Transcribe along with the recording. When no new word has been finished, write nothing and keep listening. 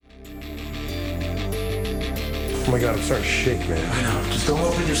Oh my God, I'm starting to shake, man. I know. Just don't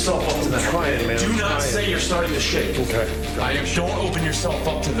open yourself up to them. I'm trying, man. Do not say you're starting to shake. Okay. Don't open yourself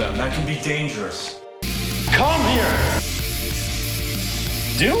up to them. That can be dangerous. Come here!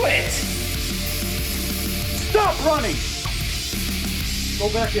 Do it! Stop running!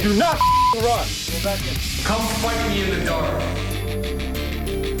 Go back in. Do not run! Go back in. Come fight me in the dark.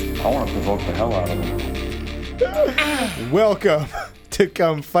 I want to provoke the hell out of him. Welcome to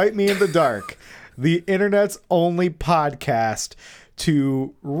Come Fight Me in the Dark, the internet's only podcast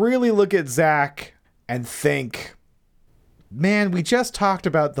to really look at Zach and think, man, we just talked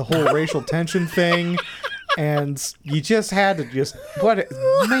about the whole racial tension thing, and you just had to just,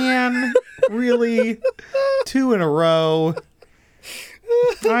 man, really? 2 in a row.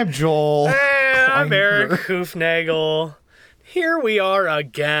 I'm Joel. Hey, I'm Eric Hoofnagel. Here we are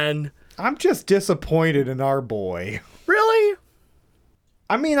again. I'm just disappointed in our boy. Really?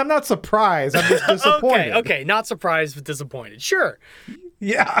 I mean, I'm not surprised. I'm just disappointed. Okay. Not surprised, but disappointed. Sure.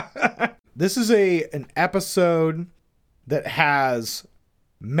 Yeah. This is an episode that has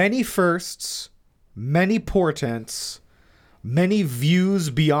many firsts, many portents, many views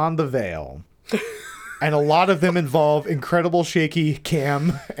beyond the veil. And a lot of them involve incredible shaky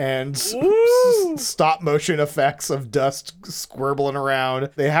cam and stop motion effects of dust squirbling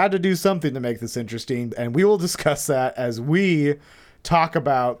around. They had to do something to make this interesting, and we will discuss that as we talk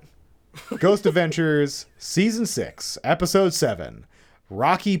about Ghost Adventures Season 6, Episode 7,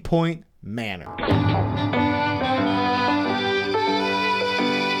 Rocky Point Manor.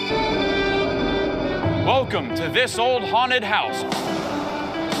 Welcome to this old haunted house.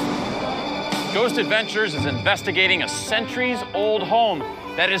 Ghost Adventures is investigating a centuries-old home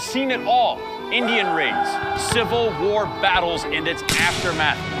that has seen it all. Indian raids, Civil War battles, and its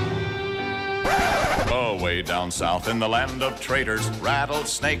aftermath. Oh, way down south in the land of traitors,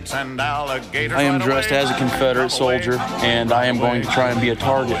 rattlesnakes and alligators. I am dressed as a Confederate soldier, and I am going to try and be a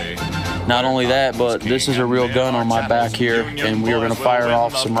target. Not only that, but this is a real gun on my back here, and we are going to fire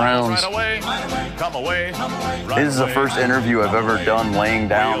off some rounds. This is the first interview I've ever done laying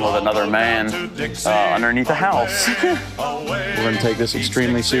down with another man underneath a house. We're going to take this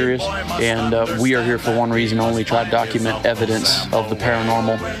extremely serious, and we are here for one reason only, try to document evidence of the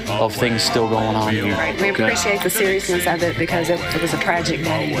paranormal, of things still going on here. Right. We appreciate the seriousness of it because it was a tragic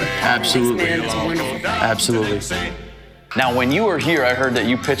day. Absolutely. It was wonderful. Absolutely. Now, when you were here, I heard that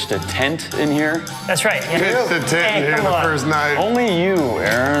you pitched a tent in here. That's right. Yeah. Pitched a tent in here the first night. Only you,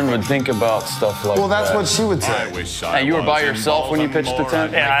 Aaron, would think about stuff like that. Well, that's what she would say. Hey, you were by yourself when you pitched the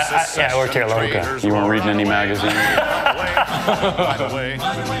tent? Yeah, I worked here alone. Okay. You weren't reading any magazines?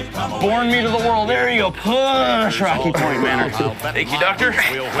 Born me to the world. There you go. Push, Rocky Point Manor. Thank you, Doctor.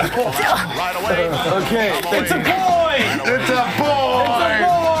 Okay. It's a boy! It's a boy! It's a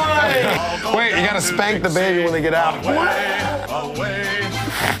boy! Wait, you gotta spank the baby when they get out. What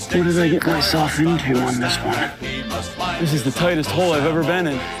did I get myself into on this one? This is the tightest hole I've ever been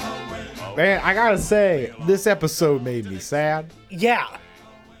in. Man, I gotta say, this episode made me sad. Yeah.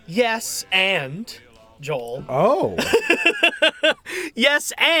 Yes, and Joel. Oh.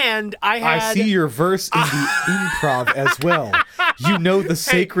 Yes, and I see your verse in the improv as well. You know the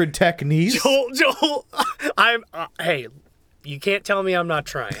sacred techniques. Joel, hey, you can't tell me I'm not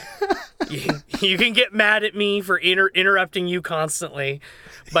trying. You can get mad at me for interrupting you constantly,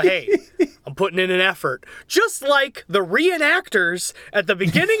 but hey, I'm putting in an effort. Just like the reenactors at the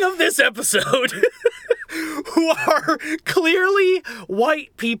beginning of this episode, who are clearly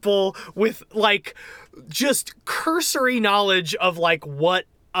white people with like just cursory knowledge of like what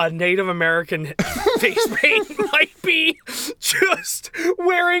a Native American face paint might be, just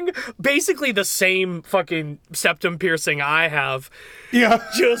wearing basically the same fucking septum piercing I have. Yeah.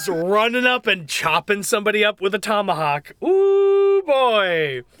 Just running up and chopping somebody up with a tomahawk. Ooh,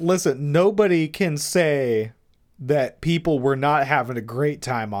 boy. Listen, nobody can say that people were not having a great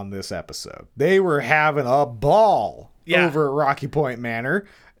time on this episode. They were having a ball over at Rocky Point Manor.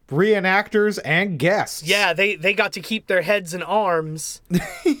 Reenactors and guests. Yeah, they got to keep their heads and arms.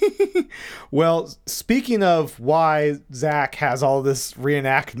 Well, speaking of why Zach has all this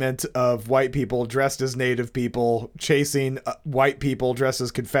reenactment of white people dressed as Native people chasing white people dressed as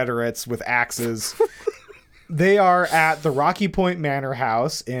Confederates with axes, they are at the Rocky Point Manor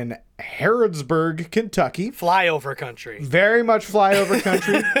house in Harrodsburg, Kentucky. Flyover country. Very much flyover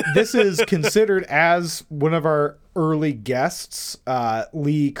country. This is considered, as one of our early guests,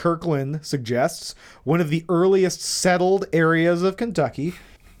 Lee Kirkland suggests, one of the earliest settled areas of Kentucky,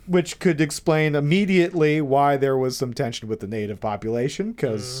 which could explain immediately why there was some tension with the native population,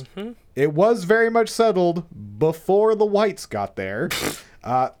 because it was very much settled before the whites got there.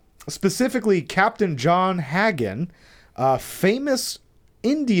 specifically Captain John Hagen, a famous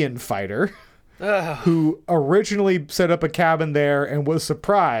Indian fighter who originally set up a cabin there and was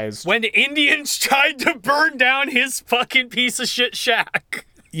surprised when the Indians tried to burn down his fucking piece of shit shack.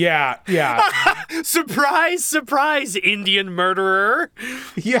 Yeah. Surprise, surprise, Indian murderer.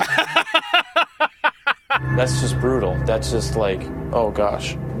 Yeah. That's just brutal. That's just like, oh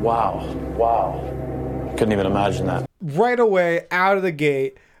gosh. Wow. Couldn't even imagine that. Right away, out of the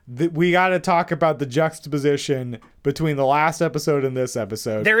gate, we got to talk about the juxtaposition between the last episode and this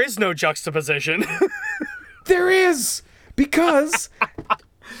episode. There is no juxtaposition. There is! Because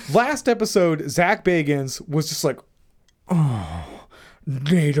last episode, Zach Bagans was just like, oh,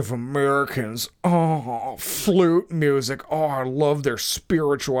 Native Americans, oh, flute music, oh, I love their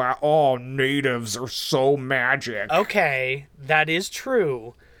spiritual, oh, natives are so magic. Okay, that is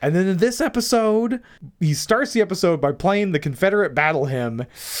true. And then in this episode, he starts the episode by playing the Confederate battle hymn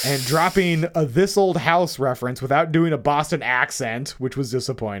and dropping a This Old House reference without doing a Boston accent, which was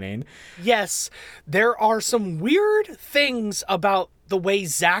disappointing. Yes, there are some weird things about the way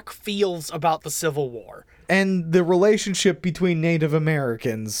Zach feels about the Civil War. And the relationship between Native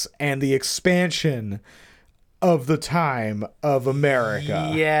Americans and the expansion of the time of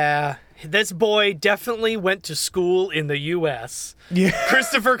America. Yeah. This boy definitely went to school in the U.S. Yeah.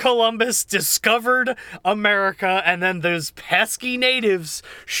 Christopher Columbus discovered America, and then those pesky natives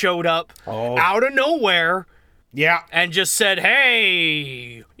showed up out of nowhere. Yeah. And just said,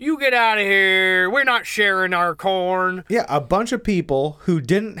 hey, you get out of here. We're not sharing our corn. Yeah, a bunch of people who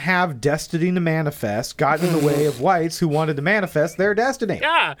didn't have destiny to manifest got in the way of whites who wanted to manifest their destiny.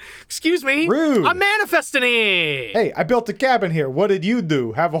 Yeah, excuse me. Rude. I'm manifesting it. Hey, I built a cabin here. What did you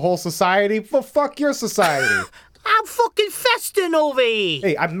do? Have a whole society? Well, fuck your society. I'm fucking festing over here.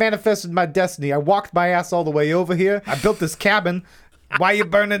 Hey, I manifested my destiny. I walked my ass all the way over here. I built this cabin. Why you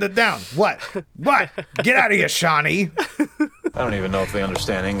burning it down? What? Get out of here, Shawnee. I don't even know if they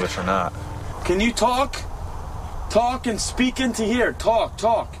understand English or not. Can you talk? Talk and speak into here.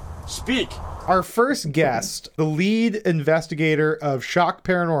 Talk. Speak. Our first guest, the lead investigator of Shock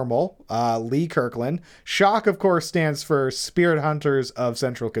Paranormal, Lee Kirkland. Shock, of course, stands for Spirit Hunters of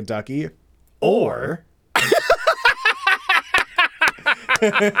Central Kentucky. Or...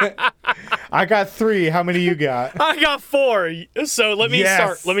 I got 3. How many you got? I got 4. So let me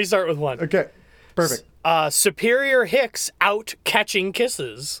start. Let me start with 1. Okay, perfect. Superior Hicks out catching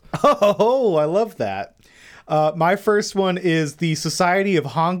kisses. Oh, I love that. My first one is the Society of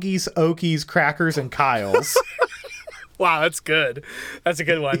Honkies, Okies, Crackers, and Kyles. Wow, that's good. That's a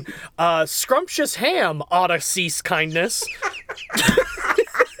good one. Scrumptious Ham oughta cease kindness.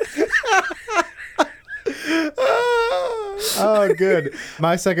 Oh, good.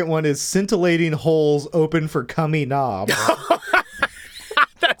 My second one is Scintillating Holes Open for Cummy Knob.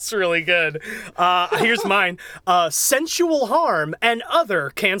 That's really good. Here's mine. Sensual Harm and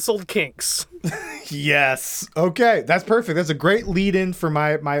Other Canceled Kinks. Yes. Okay, that's perfect. That's a great lead-in for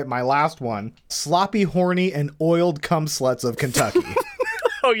my last one. Sloppy, Horny, and Oiled Cum Sluts of Kentucky.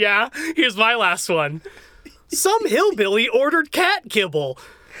 Oh, yeah? Here's my last one. Some hillbilly ordered cat kibble.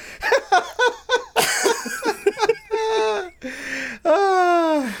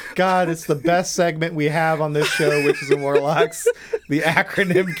 God, it's the best segment we have on this show, which is the Warlocks, the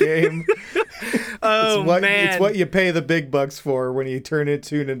acronym game. Oh, man. It's what you pay the big bucks for when you turn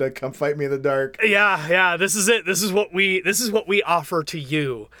into Come Fight Me in the Dark. Yeah, this is it. This is what we offer to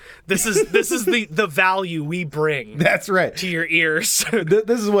you. This is the value we bring. That's right. To your ears.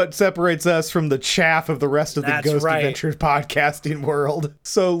 This is what separates us from the chaff of the rest of the Ghost Adventures podcasting world.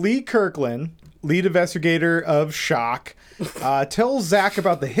 So Lee Kirkland, lead investigator of Shock, tells Zach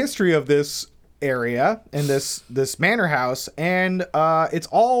about the history of this area and this manor house, and it's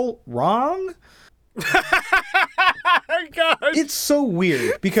all wrong. God. It's so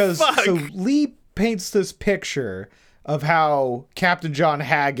weird because so Lee paints this picture of how Captain John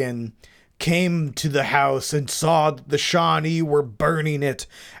Hagen came to the house and saw that the Shawnee were burning it,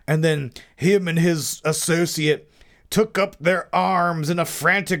 and then him and his associate took up their arms in a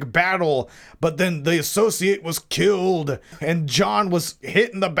frantic battle, but then the associate was killed, and John was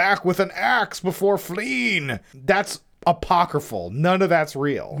hit in the back with an axe before fleeing. That's apocryphal. None of that's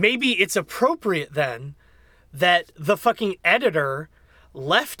real. Maybe it's appropriate then that the fucking editor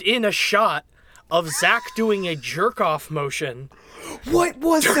left in a shot of Zach doing a jerk-off motion. What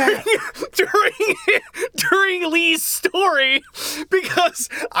was that? during Lee's story, because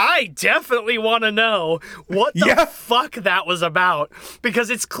I definitely want to know what the fuck that was about, because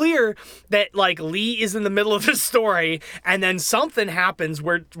it's clear that like Lee is in the middle of his story and then something happens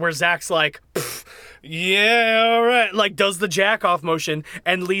where Zach's like, yeah, all right, like does the jack off motion,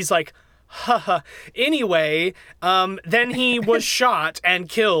 and Lee's like, haha. Anyway, then he was shot and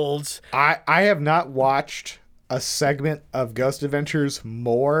killed. I have not watched a segment of Ghost Adventures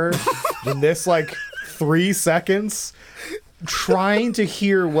more than this, like 3 seconds, trying to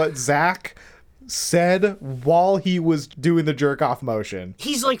hear what Zach said while he was doing the jerk off motion.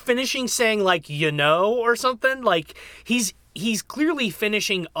 He's like finishing saying like, or something. Like he's clearly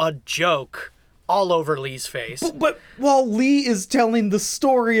finishing a joke all over Lee's face. But while Lee is telling the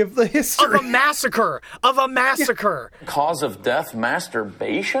story of the history. Of a massacre. Yeah. Cause of death,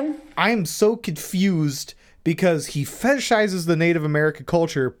 masturbation? I am so confused because he fetishizes the Native American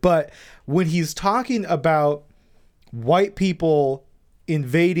culture, but when he's talking about white people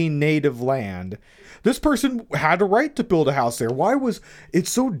invading native land, this person had a right to build a house there. Why was it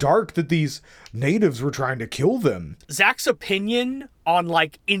so dark that these natives were trying to kill them? Zach's opinion on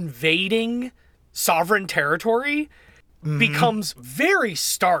like invading sovereign territory becomes very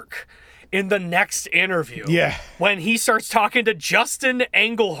stark in the next interview. Yeah. When he starts talking to Justin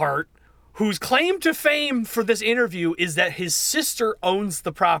Englehart, whose claim to fame for this interview is that his sister owns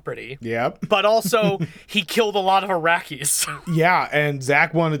the property. Yep. But also, he killed a lot of Iraqis. Yeah, and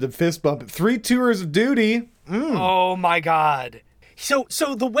Zach wanted to fist bump it. 3 tours of duty. Oh my God. So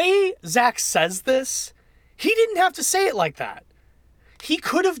the way Zach says this, he didn't have to say it like that. He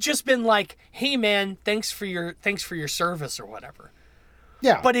could have just been like, hey man, thanks for your service or whatever.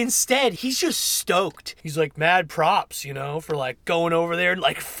 Yeah. But instead, he's just stoked. He's like, mad props, for like going over there and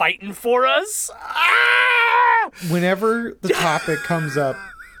like fighting for us. Ah! Whenever the topic comes up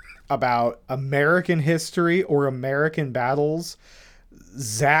about American history or American battles,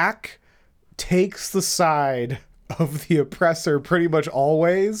 Zach takes the side of the oppressor pretty much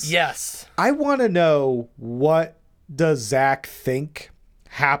always. Yes. I want to know, what does Zach think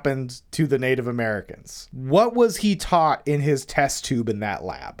happened to the Native Americans? What was he taught in his test tube in that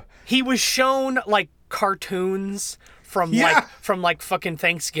lab? He was shown like cartoons from fucking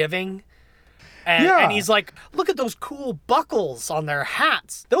Thanksgiving. And he's like, look at those cool buckles on their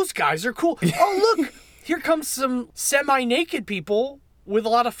hats. Those guys are cool. Oh, look, here comes some semi-naked people with a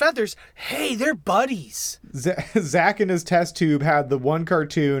lot of feathers. Hey, they're buddies. Zach in his test tube had the one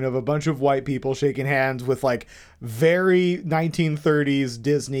cartoon of a bunch of white people shaking hands with like very 1930s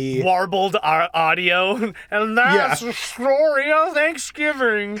Disney warbled audio. And that's the story of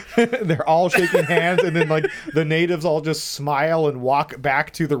Thanksgiving. They're all shaking hands, and then like the natives all just smile and walk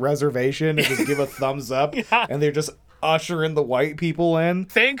back to the reservation and just give a thumbs up. And they're just ushering the white people in.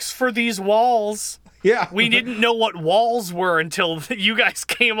 Thanks for these walls. Yeah. We didn't know what walls were until you guys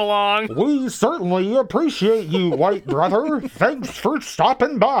came along. We certainly appreciate you, white brother. Thanks for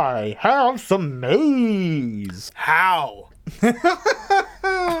stopping by. Have some maize. How? Dude,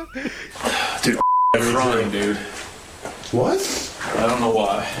 I'm crying, dude. What? I don't know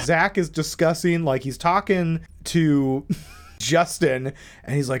why. Zach is discussing, like, he's talking to Justin,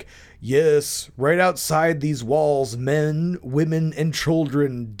 and he's like, yes, right outside these walls, men, women, and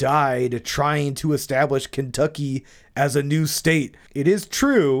children died trying to establish Kentucky as a new state. It is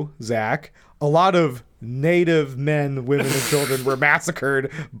true, Zach, a lot of native men, women, and children were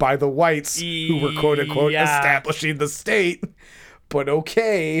massacred by the whites who were quote-unquote establishing the state. But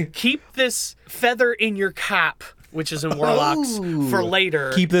okay. Keep this feather in your cap, which is in Warlocks, for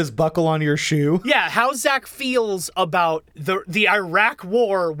later. Keep this buckle on your shoe. Yeah, how Zach feels about the Iraq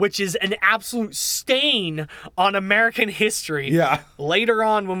War, which is an absolute stain on American history. Yeah. Later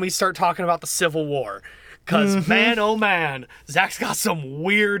on when we start talking about the Civil War. Because, man, oh man, Zach's got some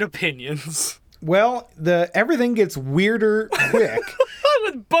weird opinions. Well, everything gets weirder quick.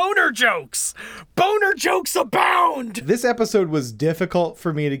 With boner jokes. Boner jokes abound. This episode was difficult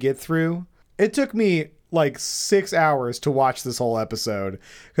for me to get through. It took me like 6 hours to watch this whole episode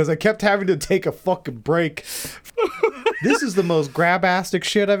because I kept having to take a fucking break. This is the most grabastic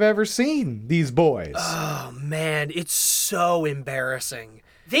shit I've ever seen, these boys. Oh man, it's so embarrassing.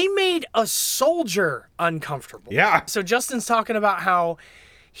 They made a soldier uncomfortable. Yeah. So Justin's talking about how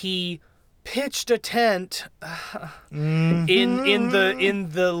he pitched a tent in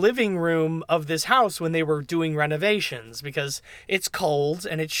the living room of this house when they were doing renovations because it's cold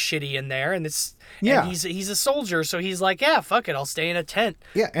and it's shitty in there, and and he's a soldier, so he's like, yeah, fuck it, I'll stay in a tent.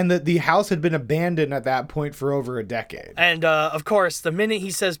 Yeah, and the house had been abandoned at that point for over a decade. And of course, the minute he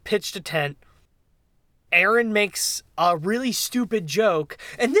says pitched a tent, Aaron makes a really stupid joke,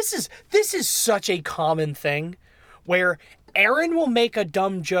 and this is such a common thing where Aaron will make a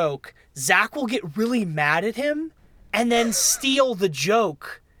dumb joke, Zach will get really mad at him, and then steal the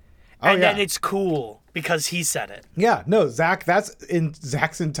joke, and then it's cool because he said it. Yeah, no, Zach,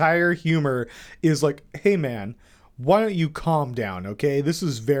 Zach's entire humor is like, hey man, why don't you calm down, okay? This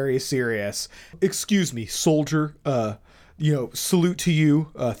is very serious. Excuse me, soldier, salute to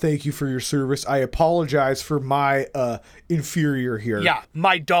you. Thank you for your service. I apologize for my inferior here. Yeah,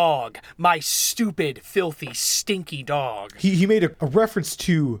 my dog. My stupid, filthy, stinky dog. He made a reference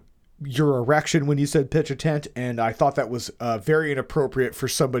to your erection when you said pitch a tent, and I thought that was very inappropriate for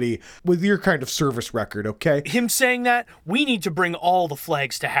somebody with your kind of service record, okay? Him saying that, we need to bring all the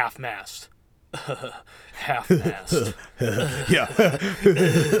flags to half-mast. Half-mast. Yeah.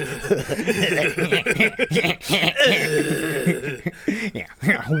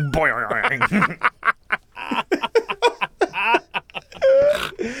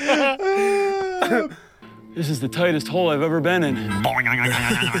 This is the tightest hole I've ever been in.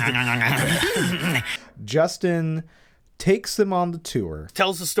 Justin takes them on the tour.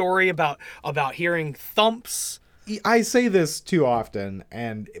 Tells the story about hearing thumps. I say this too often,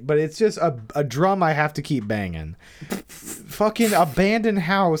 but it's just a drum I have to keep banging. Fucking abandoned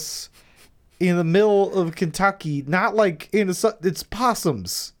house in the middle of Kentucky, not like it's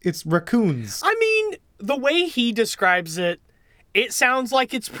possums, it's raccoons. I mean, the way he describes it, it sounds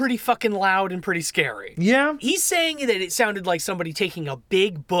like it's pretty fucking loud and pretty scary. Yeah. He's saying that it sounded like somebody taking a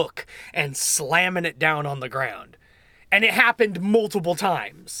big book and slamming it down on the ground. And it happened multiple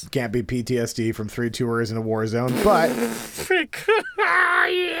times. Can't be PTSD from 3 tours in a war zone, but...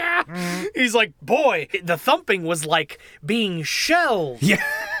 Yeah. He's like, boy, the thumping was like being shelled. Yeah.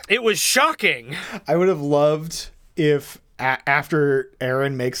 It was shocking. I would have loved if after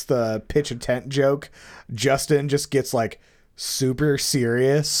Aaron makes the pitch a tent joke, Justin just gets like super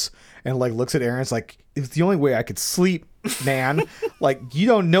serious and like looks at Aaron's like, it's the only way I could sleep, man. Like, you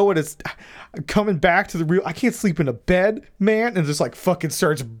don't know what it's coming back to the real. I can't sleep in a bed, man. And just like fucking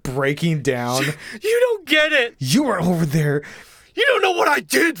starts breaking down. You don't get it. You were over there. You don't know what I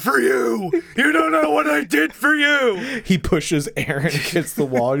did for you. You don't know what I did for you. He pushes Aaron against the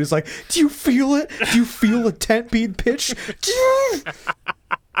wall. And he's like, do you feel it? Do you feel a tent being pitched?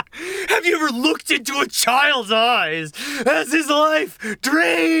 Have you ever looked into a child's eyes as his life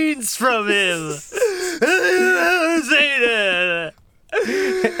drains from him?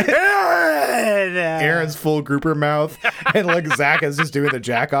 Aaron! Aaron's full grouper mouth, and like Zach is just doing the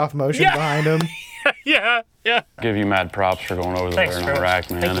jack off motion behind him. Yeah. Give you mad props for going over there in Iraq,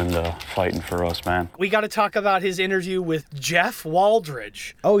 man, and fighting for us, man. We got to talk about his interview with Jeff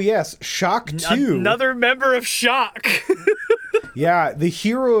Waldridge. Oh, yes. Shock 2. Another member of Shock. Yeah, the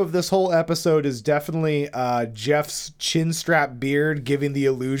hero of this whole episode is definitely Jeff's chin strap beard, giving the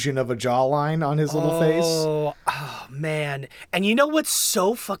illusion of a jawline on his little face. Oh, man. And you know what's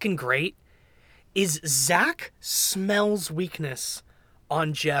so fucking great? Is Zach smells weakness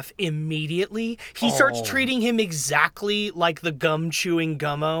on Jeff immediately. He starts treating him exactly like the gum-chewing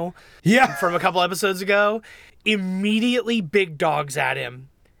gummo from a couple episodes ago. Immediately big dogs at him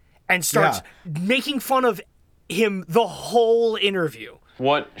and starts making fun of him the whole interview.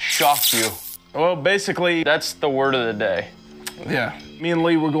 What shocked you? Well, basically, That's the word of the day. yeah. Me and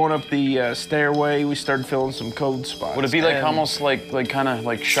Lee were going up the stairway. We started feeling some cold spots. Would it be like almost like kind of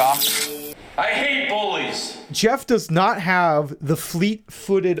like shock? I hate bullies. Jeff does not have the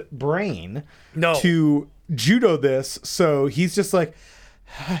fleet-footed brain to judo this, so he's just like,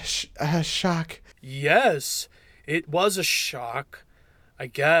 shock. Yes, it was a shock, I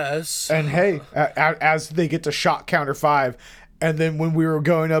guess. And hey, as they get to shock counter 5, and then when we were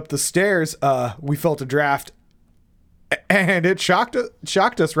going up the stairs, we felt a draft, and it shocked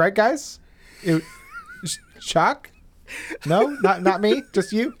us, right, guys? Shock? No, not me,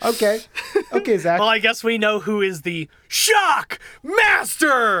 just you. Okay, Zach. Well, I guess we know who is the Shock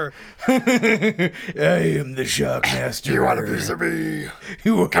Master. I am the Shock Master. You want a piece of me?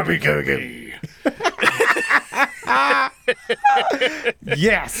 You want a piece of me?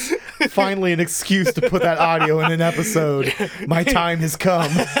 Yes, finally an excuse to put that audio in an episode. My time has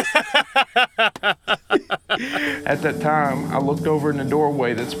come. At that time, I looked over in the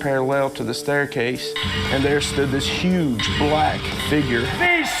doorway that's parallel to the staircase, and there stood this huge black figure.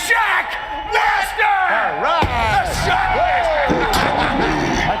 The Shock Master! All right! The Shock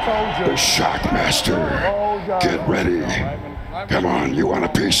Master! I told you. The Shock Master. Get ready. Come on, you want a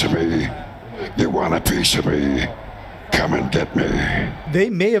piece of me? You want a piece of me? Come and get me. They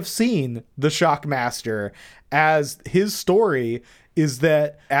may have seen the Shock Master, as his story is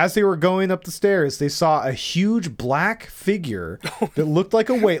that as they were going up the stairs, they saw a huge black figure that looked like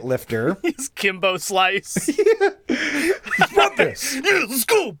a weightlifter. It's Kimbo Slice. What this? Yeah, let's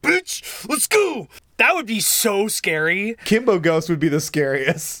go, bitch. Let's go. That would be so scary. Kimbo Ghost would be the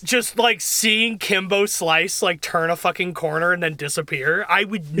scariest. Just like seeing Kimbo Slice like turn a fucking corner and then disappear. I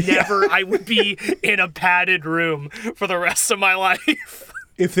would never, I would be in a padded room for the rest of my life.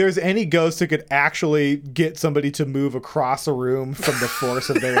 If there's any ghost that could actually get somebody to move across a room from the force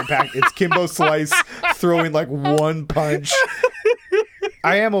of their impact, it's Kimbo Slice throwing like one punch.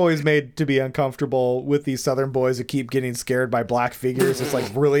 I am always made to be uncomfortable with these Southern boys that keep getting scared by black figures. It's like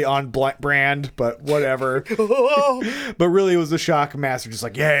really on brand, but whatever. But really, it was the shock master, just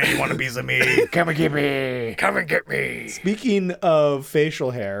like, yeah, you want a piece of me? Come and get me. Come and get me. Speaking of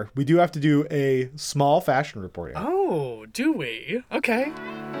facial hair, we do have to do a small fashion report here. Oh, do we? Okay.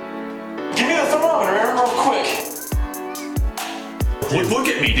 Give me the thermometer, Aaron, real quick. Look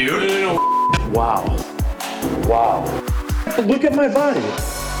at me, dude. Wow. Wow. Look at my body.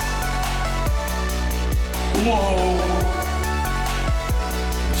 Whoa.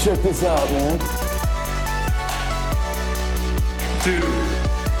 Check this out, man. Dude.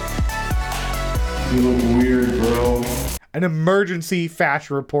 You look weird, bro. An emergency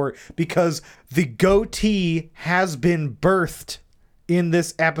fashion report because the goatee has been birthed in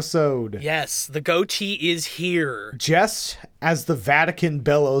this episode. Yes, the goatee is here. Just as the Vatican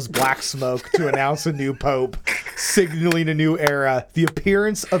bellows black smoke to announce a new pope, signaling a new era, the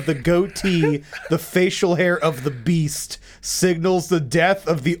appearance of the goatee, the facial hair of the beast, signals the death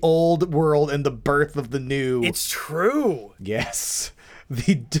of the old world and the birth of the new. It's true. Yes.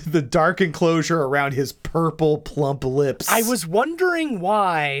 The dark enclosure around his purple plump lips. I was wondering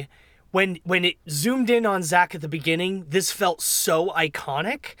why when it zoomed in on Zach at the beginning, this felt so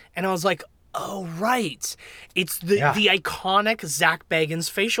iconic, and I was like, oh right, it's the iconic Zach Bagans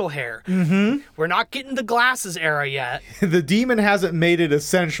facial hair. Mm-hmm. We're not getting the glasses era yet. The demon hasn't made it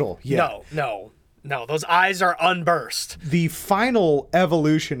essential yet. No, those eyes are unburst. The final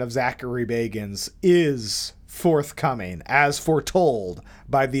evolution of Zachary Bagans is forthcoming, as foretold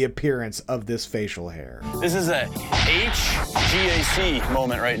by the appearance of this facial hair. This is a HGAC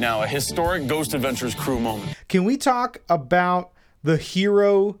moment right now, a historic Ghost Adventures crew moment. Can we talk about the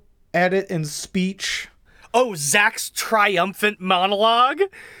hero edit and speech? Oh, Zach's triumphant monologue?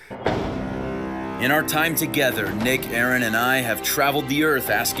 In our time together, Nick, Aaron, and I have traveled the earth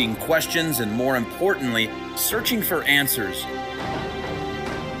asking questions and, more importantly, searching for answers.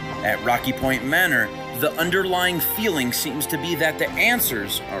 At Rocky Point Manor, the underlying feeling seems to be that the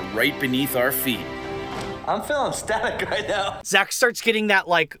answers are right beneath our feet. I'm feeling static right now. Zach starts getting that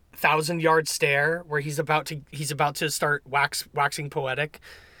like 1,000-yard stare where he's about to start waxing poetic,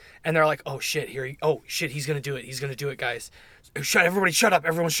 and they're like, oh shit, he's gonna do it, guys. Everybody shut up,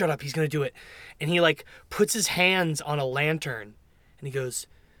 everyone shut up, he's gonna do it. And he like puts his hands on a lantern and he goes,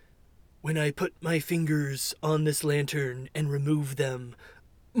 when I put my fingers on this lantern and remove them,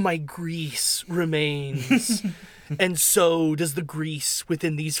 my grease remains, and so does the grease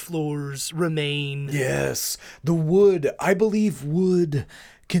within these floors remain. Yes, the wood, I believe wood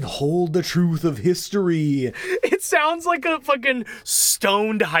can hold the truth of history. It sounds like a fucking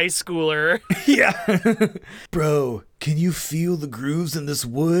stoned high schooler. Yeah. Bro, can you feel the grooves in this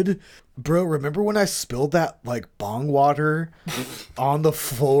wood? Bro, remember when I spilled that like bong water on the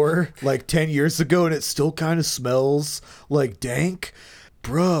floor like 10 years ago and it still kind of smells like dank?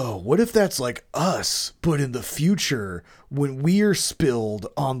 Bro, what if that's like us, but in the future, when we're spilled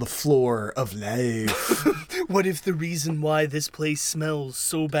on the floor of life? What if the reason why this place smells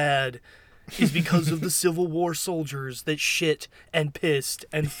so bad is because of the Civil War soldiers that shit and pissed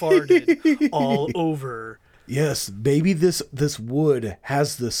and farted all over? Yes, maybe this wood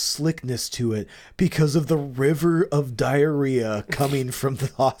has the slickness to it because of the river of diarrhea coming from the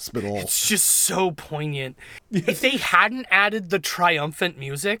hospital. It's just so poignant. If they hadn't added the triumphant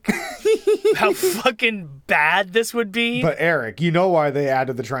music, how fucking bad this would be. But Eric, you know why they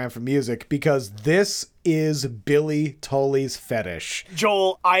added the triumphant music? Because this is Billy Tully's fetish.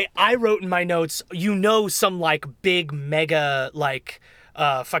 Joel, I wrote in my notes, some like big mega like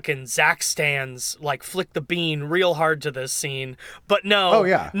fucking Zach stands like flick the bean real hard to this scene, but no. Oh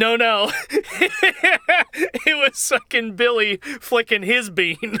yeah. No. It was fucking Billy flicking his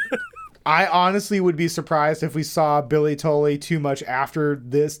bean. I honestly would be surprised if we saw Billy Tully too much after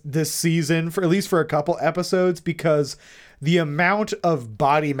this season, for at least for a couple episodes, because the amount of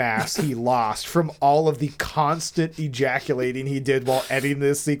body mass he lost from all of the constant ejaculating he did while editing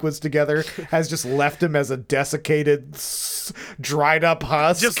this sequence together has just left him as a desiccated, dried up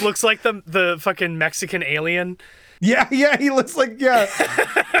husk. Just looks like the fucking Mexican alien. Yeah, he looks like, yeah.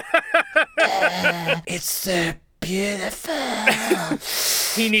 It's so beautiful.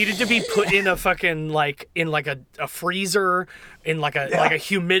 He needed to be put in a fucking, like, in like a freezer, in like a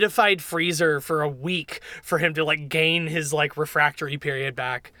humidified freezer for a week for him to like gain his like refractory period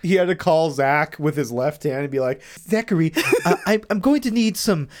back. He had to call Zach with his left hand and be like, Zachary, I'm going to need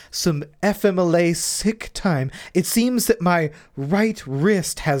some FMLA sick time. It seems that my right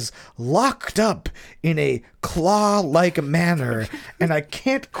wrist has locked up in a claw-like manner, and I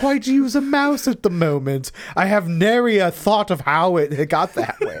can't quite use a mouse at the moment. I have nary a thought of how it got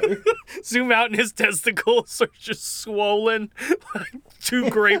that way. Zoom out and his testicles are just swollen like 2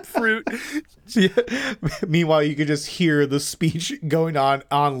 grapefruit. Yeah. Meanwhile, you could just hear the speech going on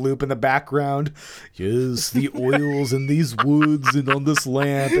loop in the background. Yes, the oils in these woods and on this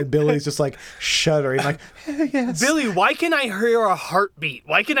lamp. And Billy's just like shuddering, like, yes. Billy, why can I hear a heartbeat?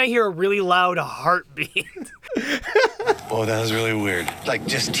 Why can I hear a really loud heartbeat? Oh, that was really weird. Like,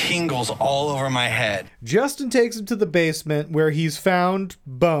 just tingles all over my head. Justin takes him to the basement where he's found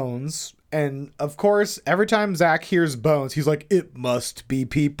bones. And, of course, every time Zach hears bones, he's like, it must be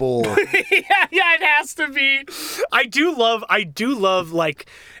people. yeah, it has to be. I do love, like,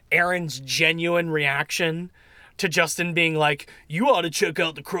 Aaron's genuine reaction to Justin being like, you ought to check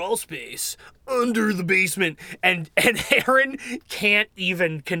out the crawl space under the basement. And Aaron can't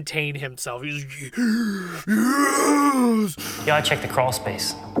even contain himself. He's like, yes. You ought to check the crawl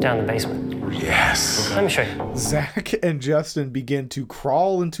space down in the basement. Yes. Let me show you. Zach and Justin begin to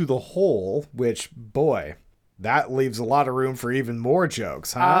crawl into the hole, which, boy, that leaves a lot of room for even more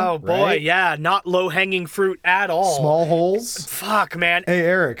jokes, huh? Oh, boy, right? Yeah. Not low-hanging fruit at all. Small holes? Fuck, man. Hey,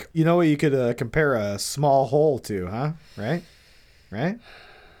 Eric, you know what you could compare a small hole to, huh? Right?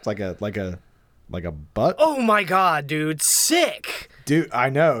 It's like a butt. Oh, my God, dude. Sick. Dude, I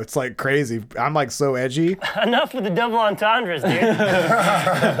know. It's like crazy. I'm like so edgy. Enough with the double entendres, dude.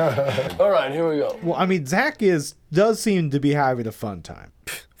 All right, here we go. Well, I mean, Zach does seem to be having a fun time.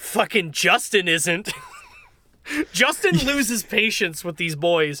 Fucking Justin isn't. Justin loses patience with these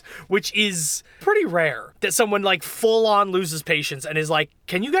boys, which is pretty rare that someone like full on loses patience and is like,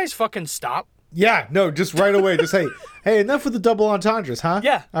 can you guys fucking stop? Yeah, no, just right away. Just, hey, enough with the double entendres, huh?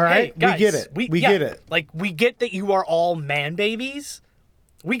 Yeah. All right, hey, guys, we get it. We get it. Like, we get that you are all man babies.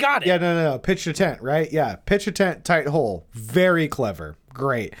 We got it. Yeah, no. Pitch a tent, right? Yeah, pitch a tent, tight hole. Very clever.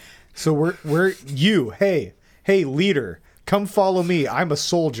 Great. So we're you. Hey, leader. Come follow me. I'm a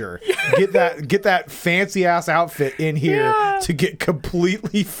soldier. Get that fancy ass outfit in here to get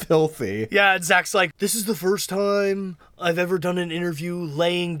completely filthy. Yeah, and Zach's like, this is the first time I've ever done an interview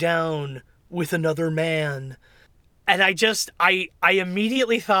laying down with another man. And I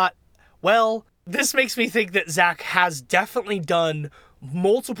immediately thought, well, this makes me think that Zach has definitely done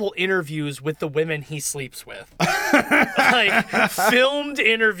multiple interviews with the women he sleeps with. Like, filmed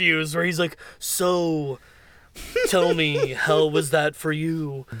interviews where he's like, so... tell me, how was that for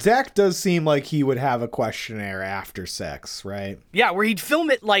you? Zach does seem like he would have a questionnaire after sex, right? Yeah, where he'd film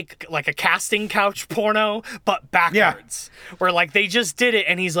it like a casting couch porno, but backwards. Yeah. Where like they just did it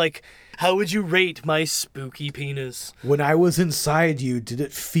and he's like, how would you rate my spooky penis? When I was inside you, did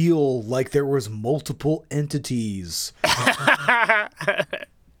it feel like there was multiple entities?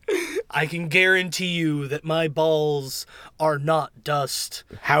 I can guarantee you that my balls are not dust.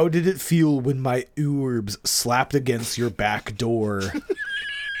 How did it feel when my orbs slapped against your back door? And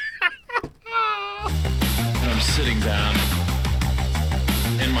I'm sitting down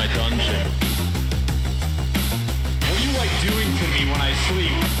in my dungeon. What are you like doing to me when I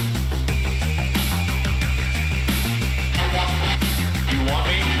sleep? You want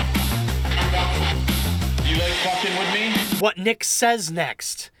me? You like fucking with me? What Nick says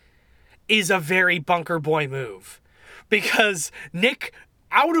next is a very Bunker Boy move. Because Nick,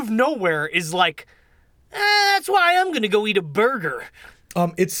 out of nowhere, is like, that's why I'm gonna go eat a burger.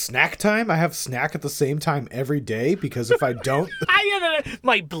 It's snack time. I have snack at the same time every day because if I don't...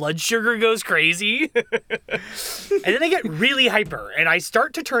 my blood sugar goes crazy. And then I get really hyper and I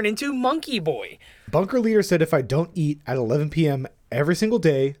start to turn into Monkey Boy. Bunker Leader said if I don't eat at 11 p.m. every single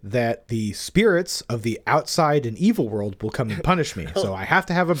day, that the spirits of the outside and evil world will come and punish me. So I have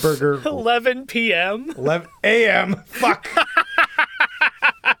to have a burger. 11 p.m.? 11 a.m. Fuck.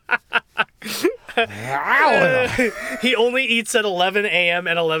 He only eats at 11 a.m.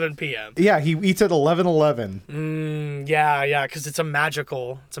 and 11 p.m. Yeah, he eats at 11:11. Yeah, because it's a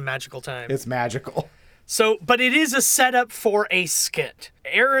magical time. It's magical. So, but it is a setup for a skit.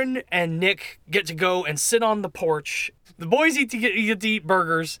 Aaron and Nick get to go and sit on the porch. The boys get to eat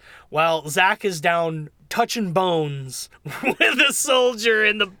burgers while Zach is down touching bones with a soldier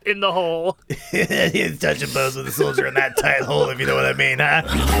in the hole. He's touching bones with a soldier in that tight hole, if you know what I mean, huh?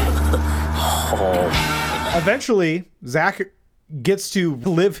 Eventually, Zach gets to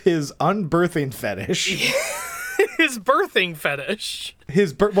live his unbirthing fetish. His birthing fetish.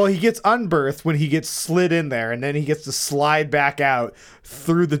 Well, he gets unbirthed when he gets slid in there, and then he gets to slide back out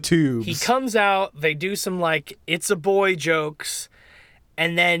through the tubes. He comes out, they do some, like, it's a boy jokes,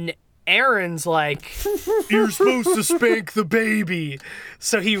 and then Aaron's like, you're supposed to spank the baby.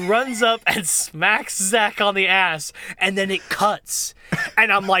 So he runs up and smacks Zach on the ass, and then it cuts.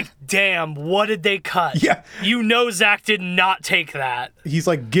 And I'm like, damn, what did they cut? Yeah. You know Zach did not take that. He's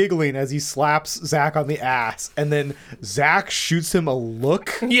like giggling as he slaps Zach on the ass, and then Zach shoots him a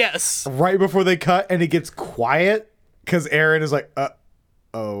look. Yes. Right before they cut, and it gets quiet, because Aaron is like,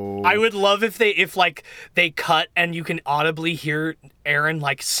 oh. I would love if they cut and you can audibly hear Aaron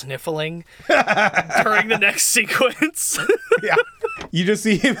like sniffling during the next sequence. Yeah. You just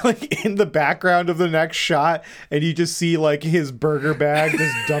see him like in the background of the next shot, and you just see like his burger bag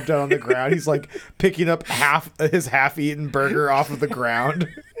just dumped out on the ground. He's like picking up his half-eaten burger off of the ground.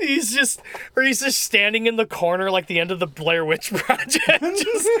 He's just standing in the corner like the end of the Blair Witch Project,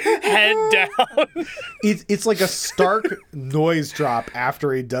 just head down. It's like a stark noise drop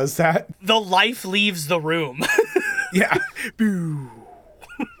after he does that. The life leaves the room. Yeah. Boo.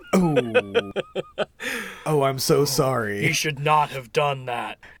 Oh, I'm so sorry. You should not have done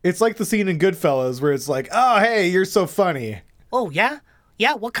that. It's like the scene in Goodfellas where it's like, oh, hey, you're so funny. Oh, yeah?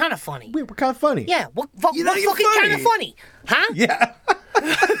 Yeah, what kind of funny? Wait, what kind of funny? Yeah, what fucking kind of funny? Huh? Yeah.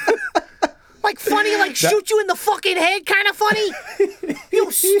 Like funny, like shoot you in the fucking head kind of funny?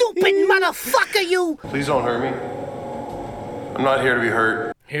 You stupid motherfucker, you! Please don't hurt me. I'm not here to be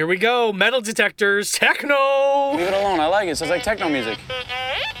hurt. Here we go, metal detectors, techno! Leave it alone, I like it. Sounds like techno music.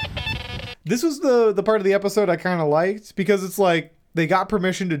 This was the part of the episode I kind of liked, because it's like they got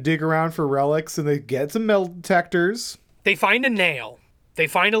permission to dig around for relics, and they get some metal detectors. They find a nail. They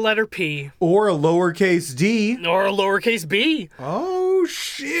find a letter P. Or a lowercase d. Or a lowercase b. Oh,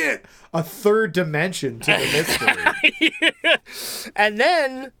 shit. A third dimension to the mystery. Yeah. And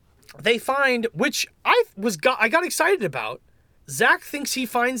then they find, which I got excited about, Zach thinks he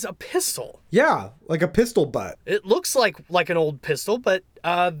finds a pistol. Yeah, like a pistol butt. It looks like an old pistol, but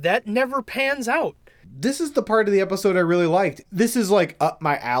that never pans out. This is the part of the episode I really liked. This is like up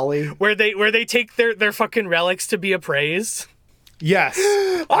my alley. Where they take their fucking relics to be appraised. Yes.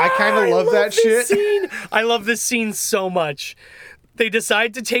 I kind of love that shit. Scene. I love this scene so much. They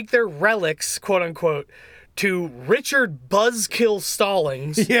decide to take their relics, quote unquote, to Richard Buzzkill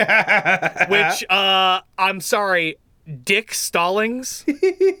Stallings. Yeah. Which, I'm sorry, Dick Stallings?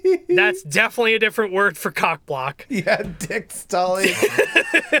 That's definitely a different word for cockblock. Yeah, Dick Stallings.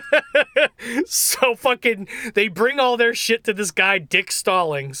 So fucking, they bring all their shit to this guy, Dick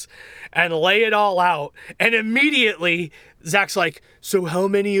Stallings, and lay it all out. And immediately, Zach's like, so how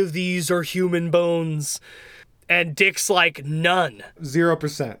many of these are human bones? And Dick's like, none.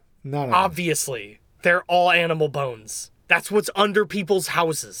 0%. None. Obviously. They're all animal bones. That's what's under people's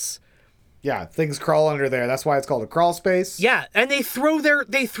houses. Yeah, things crawl under there. That's why it's called a crawl space. Yeah, and they throw their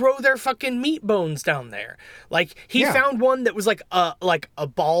fucking meat bones down there. Like he found one that was like a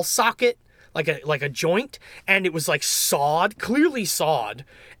ball socket, like a joint, and it was like sawed, clearly sawed.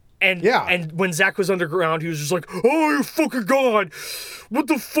 And when Zach was underground, he was just like, "Oh, you fucking god, what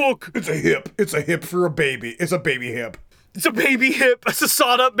the fuck?" It's a hip. It's a hip for a baby. It's a baby hip. It's a baby hip. It's a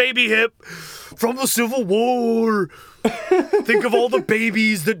sawed-up baby hip from the Civil War. Think of all the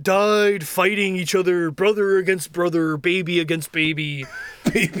babies that died fighting each other, brother against brother, baby against baby.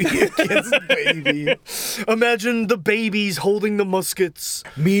 Baby against baby. Imagine the babies holding the muskets.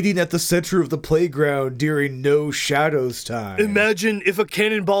 Meeting at the center of the playground during No Shadows time. Imagine if a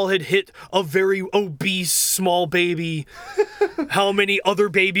cannonball had hit a very obese small baby. How many other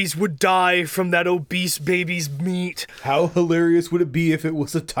babies would die from that obese baby's meat? How hilarious would it be if it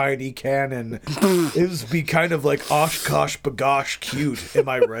was a tiny cannon? It would be kind of like Oshkosh Bagosh cute, am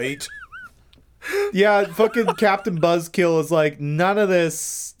I right? Yeah, fucking Captain Buzzkill is like, none of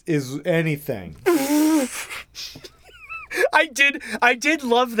this is anything. I did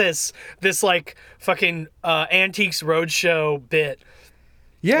love this like fucking Antiques Roadshow bit.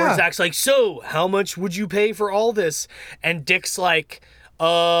 Yeah. Where Zach's like, so how much would you pay for all this? And Dick's like,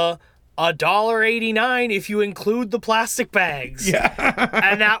 $1.89 if you include the plastic bags. Yeah.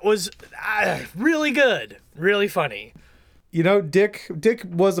 And that was really good. Really funny. You know, Dick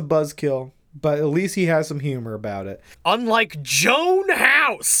was a buzzkill, but at least he has some humor about it. Unlike Joan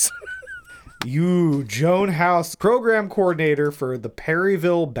House. Joan House, program coordinator for the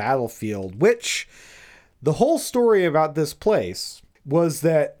Perryville battlefield, which The whole story about this place was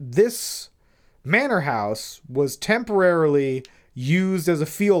that this manor house was temporarily used as a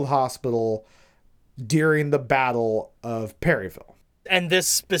field hospital during the Battle of Perryville. And this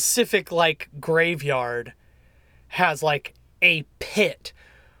specific, like, graveyard has, like, a pit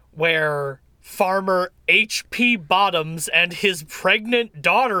where Farmer H.P. Bottoms and his pregnant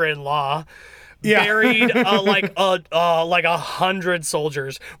daughter-in-law buried like 100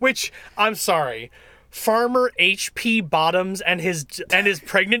 soldiers. Which, I'm sorry, Farmer H.P. Bottoms and his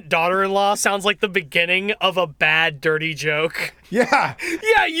pregnant daughter-in-law sounds like the beginning of a bad, dirty joke. Yeah.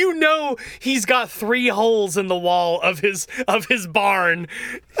 Yeah, you know he's got 3 holes in the wall of his barn.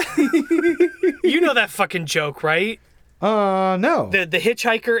 You know that fucking joke, right? No. The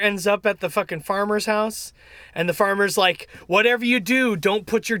hitchhiker ends up at the fucking farmer's house, and the farmer's like, whatever you do, don't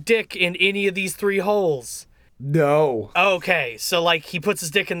put your dick in any of these 3 holes. No. Okay, so, like, he puts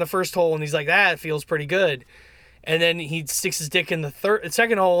his dick in the first hole, and he's like, that feels pretty good. And then he sticks his dick in the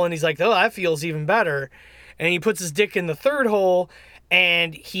second hole, and he's like, oh, that feels even better. And he puts his dick in the third hole,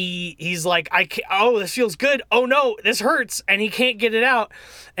 and he's like, oh, this feels good. Oh, no, this hurts. And he can't get it out.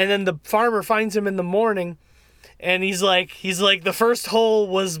 And then the farmer finds him in the morning, and he's like, the first hole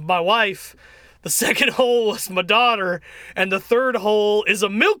was my wife, the second hole was my daughter, and the third hole is a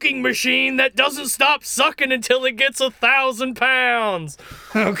milking machine that doesn't stop sucking until it gets 1,000 pounds.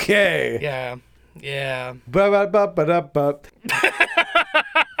 Okay. Yeah. Yeah. Ba-ba-ba-ba-da-ba.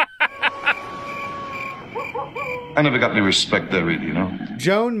 I never got any respect there, really, you know?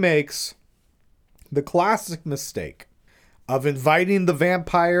 Joan makes the classic mistake of inviting the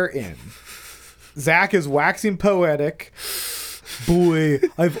vampire in. Zach is waxing poetic. Boy,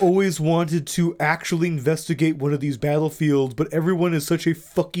 I've always wanted to actually investigate one of these battlefields, but everyone is such a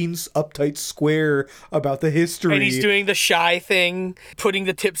fucking uptight square about the history. And he's doing the shy thing, putting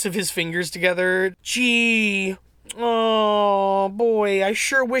the tips of his fingers together. Gee, oh boy, I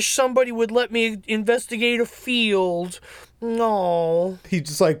sure wish somebody would let me investigate a field. No. He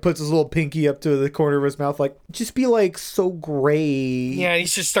just like puts his little pinky up to the corner of his mouth, like, just be like so great. Yeah, he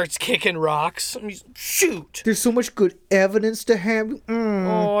just starts kicking rocks. Shoot. There's so much good evidence to have.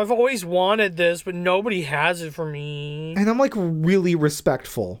 Oh, I've always wanted this, but nobody has it for me. And I'm like really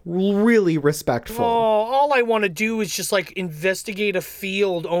respectful. Really respectful. Oh, all I want to do is just like investigate a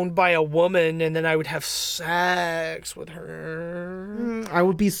field owned by a woman, and then I would have sex with her. I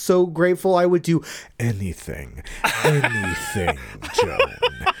would be so grateful. I would do anything. Anything, Joan.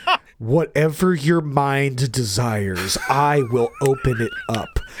 Whatever your mind desires, I will open it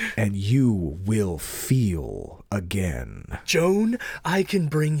up and you will feel again. Joan, I can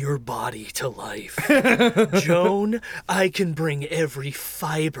bring your body to life. Joan, I can bring every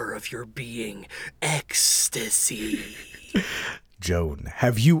fiber of your being ecstasy. Joan,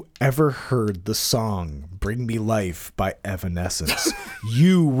 have you ever heard the song Bring Me Life by Evanescence?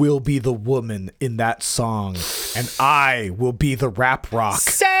 You will be the woman in that song, and I will be the rap rock.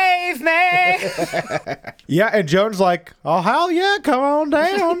 Save me! Yeah, and Joan's like, oh, hell yeah, come on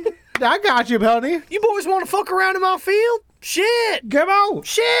down. I got you, honey. You boys want to fuck around in my field? Shit! Come on!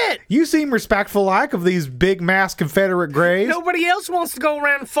 Shit! You seem respectful like of these big mass Confederate graves. Nobody else wants to go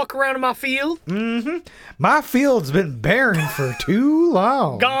around and fuck around in my field. Mm-hmm. My field's been barren for too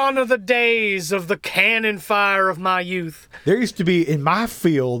long. Gone are the days of the cannon fire of my youth. There used to be, in my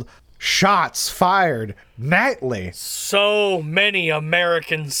field, shots fired nightly. So many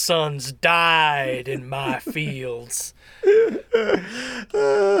American sons died in my fields.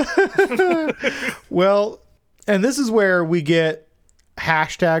 Well... And this is where we get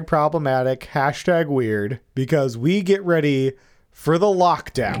hashtag problematic, hashtag weird, because we get ready for the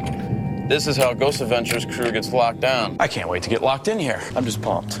lockdown. This is how Ghost Adventures crew gets locked down. I can't wait to get locked in here. I'm just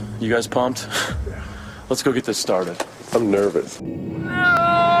pumped. You guys pumped? Let's go get this started. I'm nervous. No!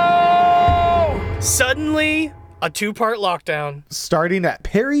 Suddenly, a 2-part lockdown. Starting at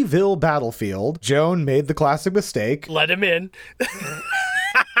Perryville Battlefield, Joan made the classic mistake. Let him in.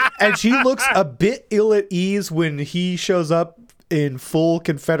 And she looks a bit ill at ease when he shows up in full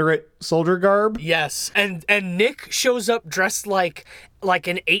Confederate soldier garb. Yes, and Nick shows up dressed like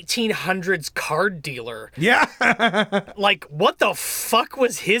an 1800s card dealer. Yeah. Like, what the fuck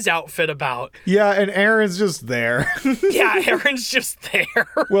was his outfit about? Yeah, and Aaron's just there. Yeah, Aaron's just there.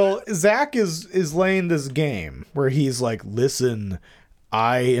 Well, Zach is laying this game where he's like, listen,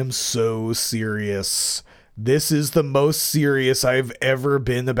 I am so serious. This is the most serious I've ever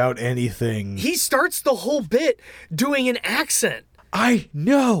been about anything. He starts the whole bit doing an accent. I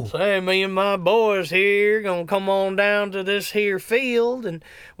know. Say, me and my boys here gonna come on down to this here field, and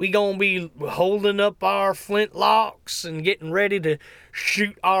we gonna be holding up our flintlocks and getting ready to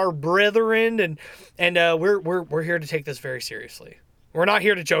shoot our brethren, and we're here to take this very seriously. We're not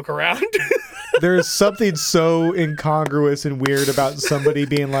here to joke around. There's something so incongruous and weird about somebody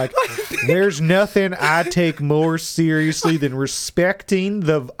being like, there's nothing I take more seriously than respecting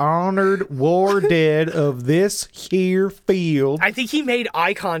the honored war dead of this here field. I think he made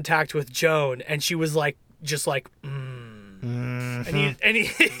eye contact with Joan, and she was like, just like, And he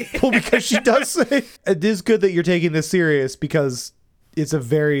Well, because she does say, it is good that you're taking this serious because it's a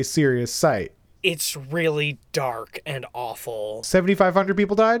very serious sight. It's really dark and awful. 7,500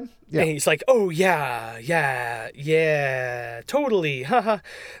 people died? Yeah. And he's like, oh, yeah, totally.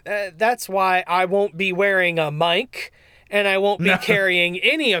 That's why I won't be wearing a mic, and I won't be carrying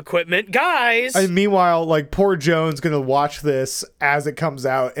any equipment. Guys! And meanwhile, like, poor Joan's going to watch this as it comes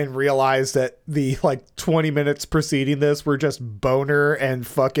out and realize that the, 20 minutes preceding this were just boner and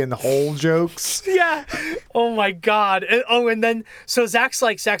fucking hole jokes. Yeah. Oh, my God. And then, so Zach's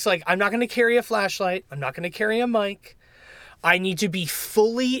like, I'm not going to carry a flashlight. I'm not going to carry a mic. I need to be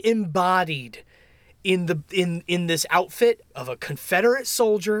fully embodied in this outfit of a Confederate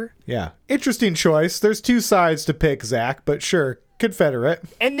soldier. Yeah. Interesting choice. There's two sides to pick, Zach, but sure, Confederate.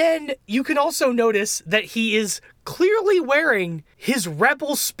 And then you can also notice that he is clearly wearing his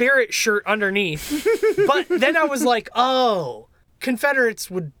Rebel Spirit shirt underneath. But then I was like, oh,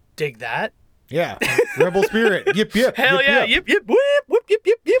 Confederates would dig that. Yeah. Rebel Spirit. Yip, yip. Hell yip, yeah. Yip. Yip, whip, yip,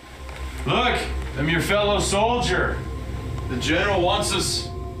 yip, yip. Look, I'm your fellow soldier. The general wants us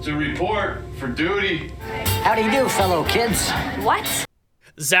to report for duty. How do you do, fellow kids? What?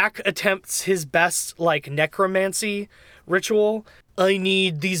 Zach attempts his best, necromancy ritual. I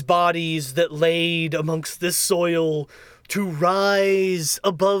need these bodies that laid amongst this soil to rise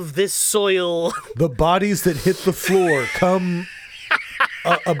above this soil. The bodies that hit the floor come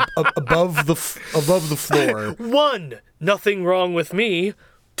above the floor. 1, nothing wrong with me.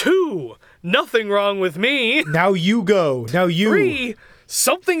 2, nothing wrong with me. Now you go. Now you. 3,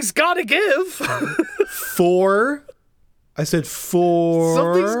 something's gotta give. 4, I said 4.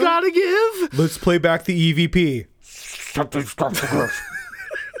 Something's gotta give. Let's play back the EVP. Something's got to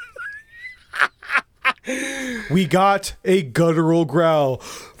give. We got a guttural growl.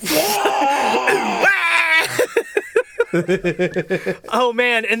 Oh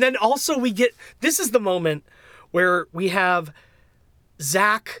man, and then also this is the moment where we have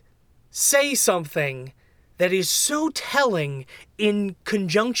Zach say something that is so telling in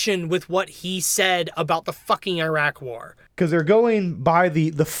conjunction with what he said about the fucking Iraq war. Because they're going by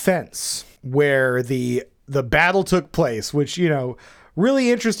the fence where the battle took place, which, really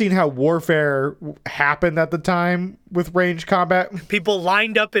interesting how warfare happened at the time with range combat. People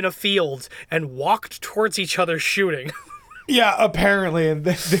lined up in a field and walked towards each other shooting. Yeah, apparently. And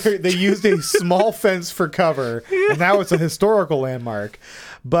they used a small fence for cover, and now it's a historical landmark.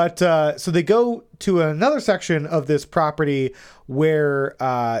 But so they go to another section of this property where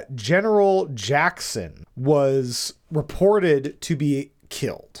General Jackson was reported to be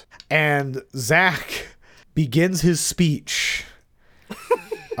killed. And Zach begins his speech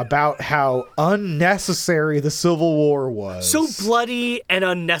about how unnecessary the Civil War was. So bloody and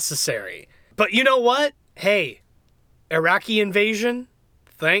unnecessary. But you know what? Hey, Iraqi invasion?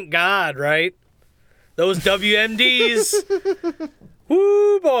 Thank God, right? Those WMDs.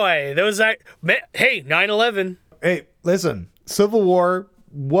 Woo, boy. Hey, 9/11. Hey, listen. Civil War,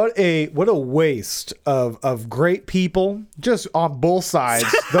 what a waste of great people. Just on both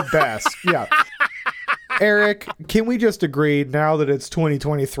sides, the best. Yeah. Eric, can we just agree, now that it's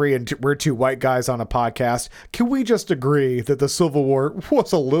 2023 and we're two white guys on a podcast, can we just agree that the Civil War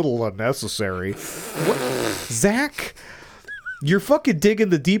was a little unnecessary? Zach, you're fucking digging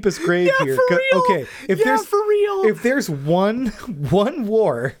the deepest grave here. For real. Okay, for real. If there's one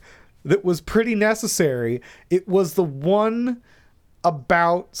war that was pretty necessary, it was the one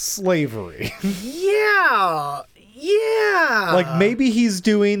about slavery. Yeah. Like, maybe he's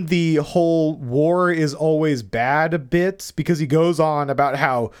doing the whole war is always bad bits because he goes on about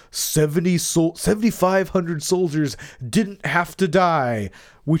how 7,500 soldiers didn't have to die,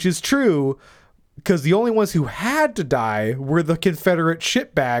 which is true because the only ones who had to die were the Confederate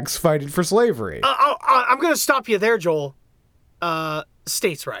shitbags fighting for slavery. I'm going to stop you there, Joel.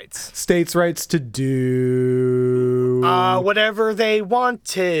 States' rights. States' rights to do whatever they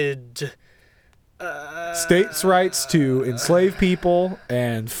wanted. States' rights to enslave people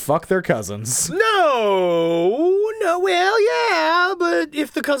and fuck their cousins. No, well, yeah, but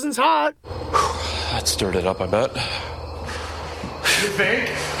if the cousin's hot. That stirred it up, I bet. think?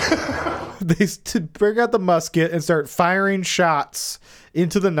 They bring out the musket and start firing shots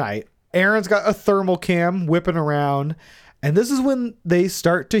into the night. Aaron's got a thermal cam whipping around, and this is when they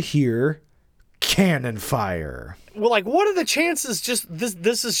start to hear cannon fire. Well, like, what are the chances just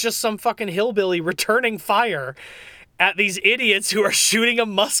this is just some fucking hillbilly returning fire at these idiots who are shooting a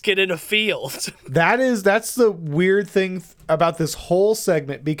musket in a field? That's the weird thing about this whole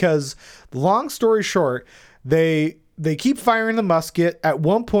segment, because long story short, they keep firing the musket. At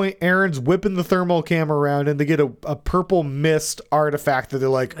one point, Aaron's whipping the thermal cam around, and they get a purple mist artifact that they're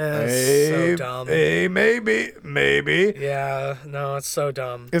like, so dumb. Hey, maybe. Yeah, no, it's so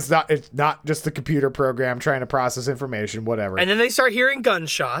dumb. It's not just the computer program trying to process information, whatever. And then they start hearing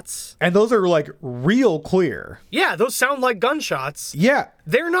gunshots. And those are like real clear. Yeah, those sound like gunshots. Yeah.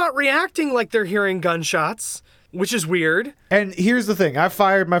 They're not reacting like they're hearing gunshots, which is weird. And here's the thing. I've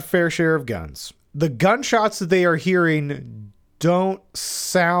fired my fair share of guns. The gunshots that they are hearing don't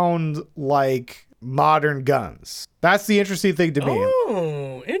sound like modern guns. That's the interesting thing to me.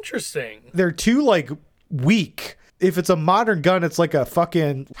 Oh, interesting. They're too, like, weak. If it's a modern gun, it's like a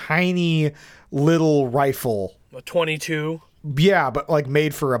fucking tiny little rifle. A 22? Yeah, but, like,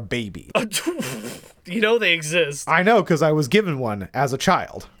 made for a baby. You know they exist. I know, because I was given one as a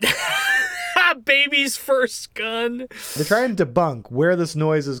child. Baby's first gun. They try and debunk where this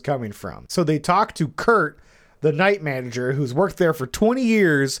noise is coming from. So they talk to Kurt, the night manager, who's worked there for 20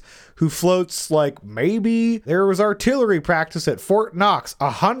 years, who floats like maybe there was artillery practice at Fort Knox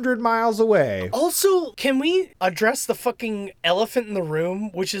 100 miles away. Also, can we address the fucking elephant in the room,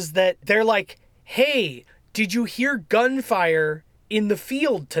 which is that they're like, hey, did you hear gunfire in the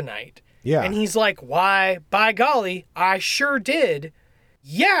field tonight? Yeah. And he's like, why, by golly, I sure did.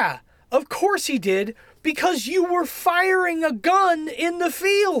 Yeah. Of course he did, because you were firing a gun in the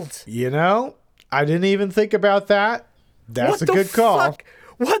field. You know, I didn't even think about that. That's a good call.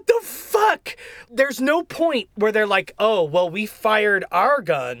 What the fuck? There's no point where they're like, oh, well, we fired our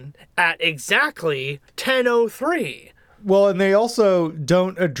gun at exactly 10:03. Well, and they also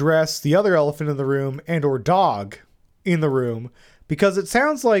don't address the other elephant in the room and or dog in the room, because it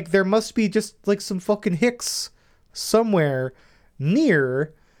sounds like there must be just like some fucking hicks somewhere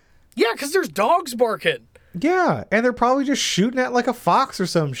near. Yeah, because there's dogs barking. Yeah, and they're probably just shooting at like a fox or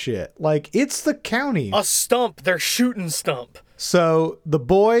some shit. Like, it's the county. A stump. They're shooting stump. So the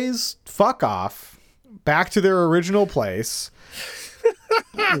boys fuck off back to their original place.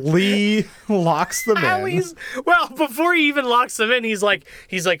 Lee locks them in. Well, before he even locks them in, he's like,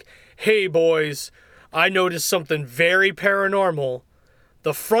 hey, boys, I noticed something very paranormal.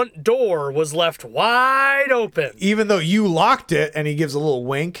 The front door was left wide open. Even though you locked it, and he gives a little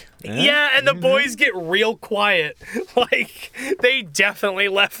wink. Yeah, and the boys get real quiet. Like, they definitely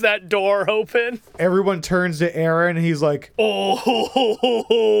left that door open. Everyone turns to Aaron, and he's like, oh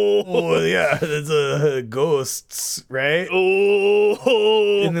yeah, that's ghosts, right?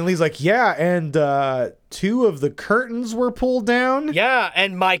 Oh. And then Lee's like, yeah, and 2 of the curtains were pulled down. Yeah,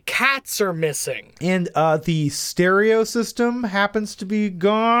 and my cats are missing. And the stereo system happens to be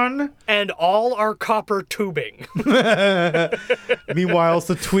gone. And all our copper tubing. Meanwhile,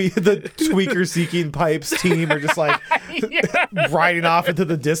 the tweaker-seeking pipes team are just like riding off into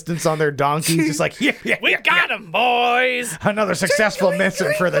the distance on their donkeys, just like, we got him, boys. Another successful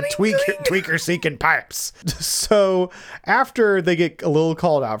mission for the tweaker-seeking pipes. So after they get a little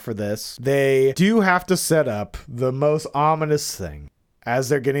called out for this, they do have to set up the most ominous thing as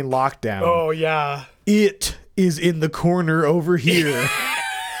they're getting locked down. Oh, yeah. It is in the corner over here.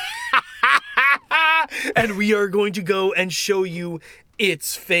 And we are going to go and show you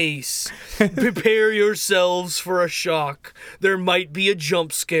its face. Prepare yourselves for a shock. There might be a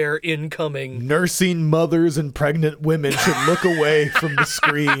jump scare incoming. Nursing mothers and pregnant women should look away from the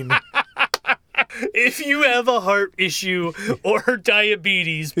screen. If you have a heart issue or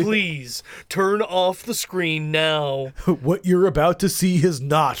diabetes, please turn off the screen now. What you're about to see is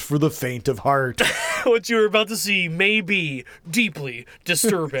not for the faint of heart. What you're about to see may be deeply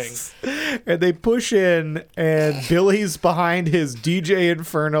disturbing. And they push in, and Billy's behind his DJ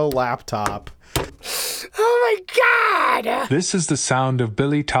Inferno laptop. Oh my God! This is the sound of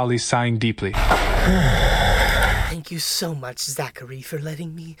Billy Tolly sighing deeply. Thank you so much, Zachary, for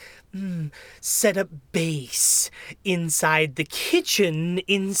letting me set up base inside the kitchen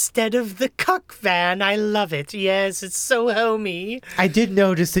instead of the cuck van. I love it. Yes, it's so homey. I did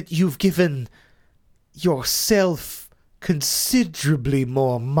notice that you've given yourself considerably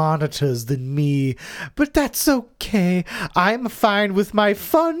more monitors than me, but that's okay. I'm fine with my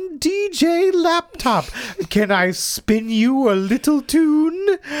fun DJ laptop. Can I spin you a little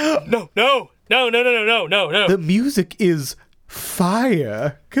tune? No. The music is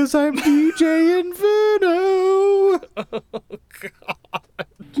fire, because I'm DJ Inferno. Oh,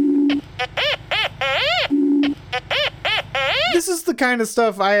 God. This is the kind of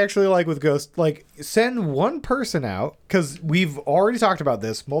stuff I actually like with Ghost. Like, send one person out, because we've already talked about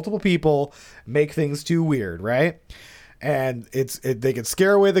this. Multiple people make things too weird, right? And they can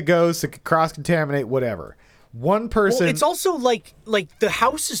scare away the ghosts, it can cross-contaminate, whatever. One person... Well, it's also like the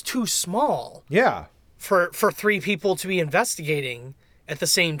house is too small. Yeah. For 3 people to be investigating at the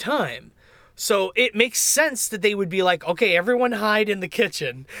same time. So it makes sense that they would be like, okay, everyone hide in the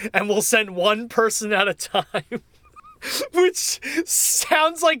kitchen, and we'll send one person at a time. Which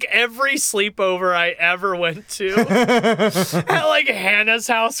sounds like every sleepover I ever went to. At like Hannah's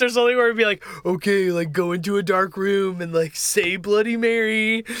house or something, where it'd be like, okay, like go into a dark room and like say Bloody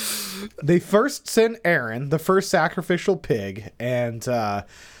Mary. They first sent Aaron, the first sacrificial pig, and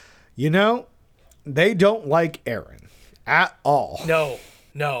they don't like Aaron at all. No.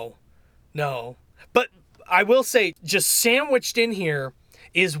 But I will say, just sandwiched in here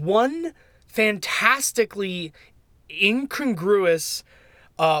is one fantastically incongruous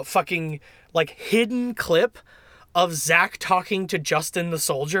fucking like hidden clip of Zach talking to Justin the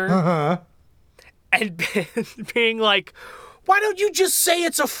soldier and being like, why don't you just say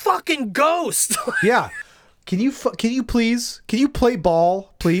it's a fucking ghost? Yeah. Can you play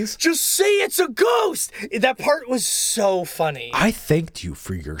ball, please? Just say it's a ghost. That part was so funny. I thanked you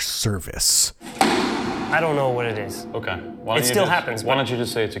for your service. I don't know what it is. Okay. It still happens. Why don't you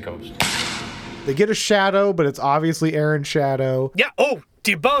just say it's a ghost? They get a shadow, but it's obviously Aaron's shadow. Yeah. Oh,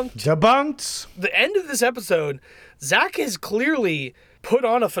 debunked. The end of this episode, Zach has clearly put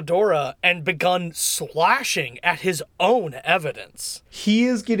on a fedora and begun slashing at his own evidence. He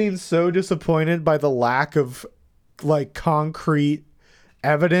is getting so disappointed by the lack of like concrete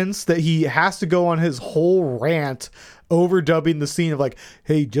evidence that he has to go on his whole rant overdubbing the scene of like,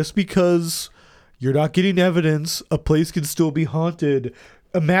 hey, just because you're not getting evidence, a place can still be haunted.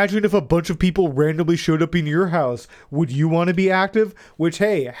 Imagine if a bunch of people randomly showed up in your house. Would you want to be active? Which,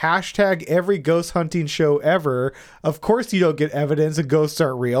 hey, hashtag every ghost hunting show ever. Of course you don't get evidence and ghosts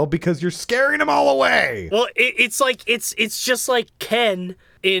aren't real because you're scaring them all away. Well, it's like, it's just like Ken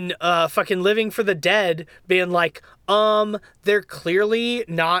in fucking Living for the Dead being like, they're clearly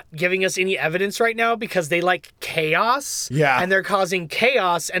not giving us any evidence right now because they like chaos. Yeah. And they're causing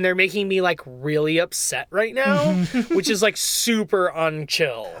chaos and they're making me like really upset right now, which is like super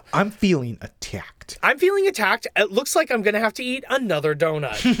unchill. I'm feeling attacked. It looks like I'm going to have to eat another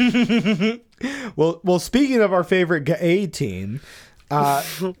donut. Well, speaking of our favorite A team,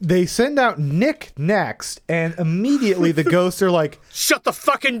 they send out Nick next, and immediately the ghosts are like, shut the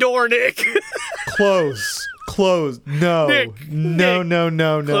fucking door, Nick. Close. No. Nick,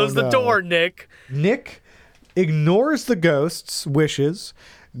 No. Close the door, Nick. Nick ignores the ghost's wishes,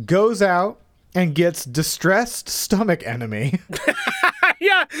 goes out, and gets distressed stomach enemy.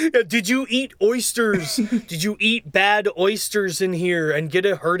 Yeah. Did you eat oysters? Did you eat bad oysters in here and get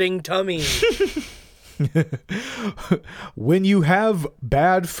a hurting tummy? When you have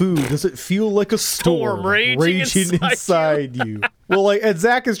bad food, does it feel like a storm raging inside you? Well, like, and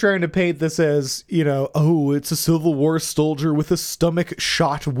Zach is trying to paint this as, it's a Civil War soldier with a stomach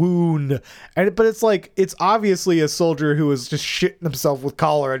shot wound. But it's like, it's obviously a soldier who is just shitting himself with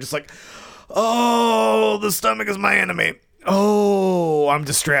cholera, just like, oh, the stomach is my enemy. Oh, I'm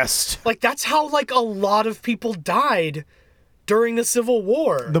distressed. Like, that's how, like, a lot of people died during the Civil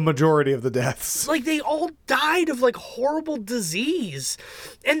War. The majority of the deaths. Like, they all died of, like, horrible disease.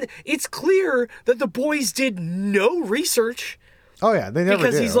 And it's clear that the boys did no research. Oh, yeah, they never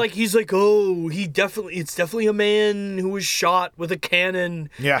because do. he's like, oh, it's definitely a man who was shot with a cannon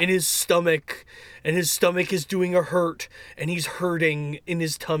in his stomach, and his stomach is doing a hurt, and he's hurting in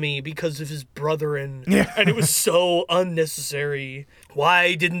his tummy because of his brethren. Yeah. And it was so unnecessary.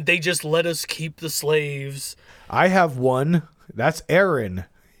 Why didn't they just let us keep the slaves? I have one. That's Aaron.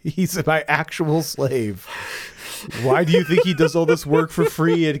 He's my actual slave. Why do you think he does all this work for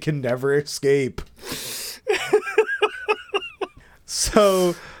free and can never escape?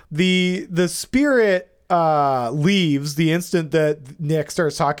 So the spirit leaves the instant that Nick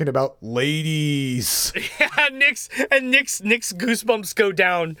starts talking about ladies. Yeah, Nick's goosebumps go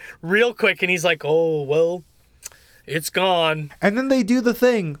down real quick, and he's like, oh, well, it's gone. And then they do the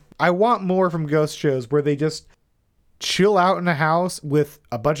thing I want more from ghost shows where they just chill out in a house with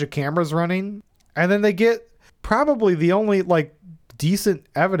a bunch of cameras running, and then they get probably the only like decent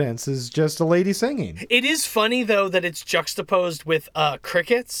evidence is just a lady singing. It is funny though that it's juxtaposed with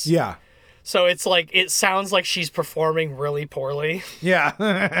crickets. Yeah. So it's like, it sounds like she's performing really poorly.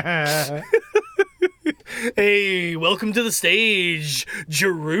 Yeah. Hey, welcome to the stage,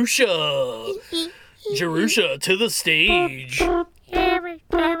 Jerusha. Jerusha, to the stage.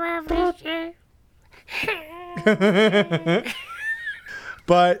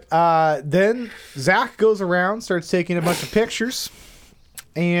 But then Zach goes around, starts taking a bunch of pictures,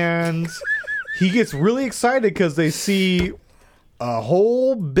 and he gets really excited because they see a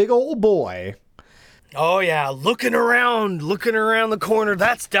whole big old boy. Oh yeah, looking around the corner.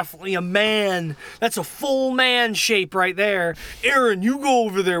 That's definitely a man. That's a full man shape right there. Aaron, you go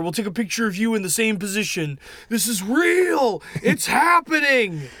over there. We'll take a picture of you in the same position. This is real. It's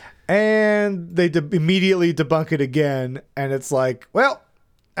happening. And they immediately debunk it again, and it's like, well,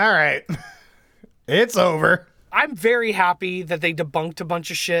 all right, it's over. I'm very happy that they debunked a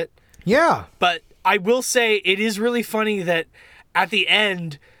bunch of shit. Yeah. But I will say it is really funny that at the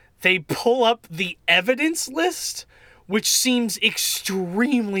end, they pull up the evidence list, which seems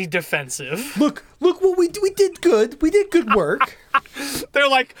extremely defensive. Look what we did good. We did good work. They're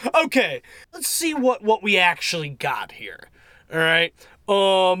like, okay, let's see what we actually got here. All right.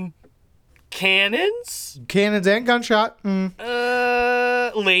 Cannons and gunshot.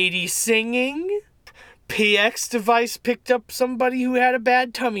 Lady singing. PX device picked up somebody who had a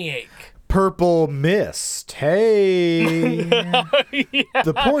bad tummy ache. Purple mist. Hey. Yeah.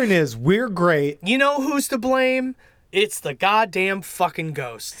 The point is, we're great. You know who's to blame? It's the goddamn fucking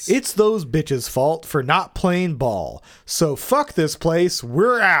ghosts. It's those bitches' fault for not playing ball. So fuck this place.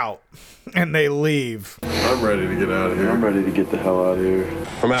 We're out. And they leave. I'm ready to get out of here. I'm ready to get the hell out of here.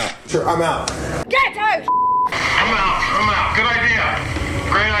 I'm out. Sure, I'm out. Get out! I'm out. Good idea.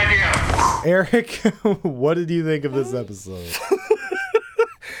 Great idea. Eric, what did you think of this episode?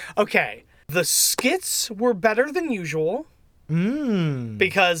 Okay, the skits were better than usual.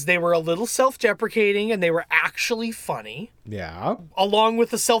 Because they were a little self-deprecating and they were actually funny. Yeah. Along with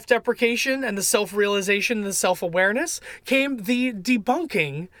the self-deprecation and the self-realization and the self-awareness came the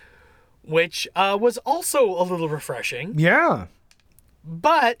debunking, which was also a little refreshing. Yeah.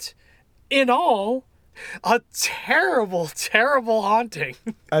 But in all, a terrible, terrible haunting.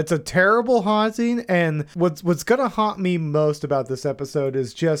 It's a terrible haunting, and what's gonna haunt me most about this episode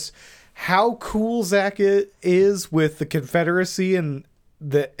is just how cool Zach is with the Confederacy and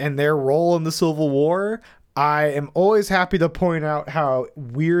their role in the Civil War. I am always happy to point out how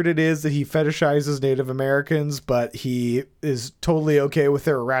weird it is that he fetishizes Native Americans, but he is totally okay with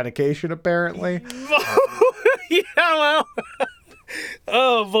their eradication, apparently. Yeah, well...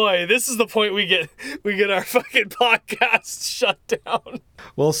 Oh boy, this is the point we get our fucking podcast shut down.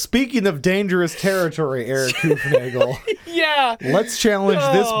 Well, speaking of dangerous territory, Eric Hufnagel, yeah, let's challenge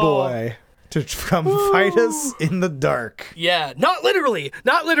this boy to come fight us in the dark. Yeah, not literally.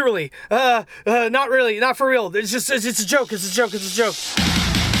 Not really, not for real. It's a joke. This is very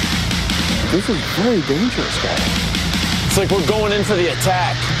dangerous, guys. It's like we're going in for the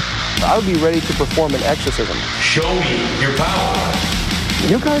attack. I would be ready to perform an exorcism. Show me your power.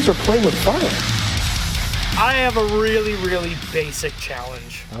 You guys are playing with fire. I have a really, really basic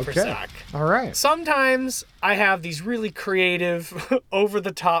challenge for Zach. All right. Sometimes I have these really creative,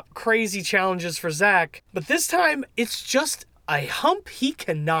 over-the-top, crazy challenges for Zach, but this time it's just a hump he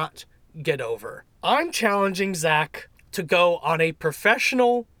cannot get over. I'm challenging Zach to go on a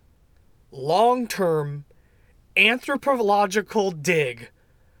professional, long-term, anthropological dig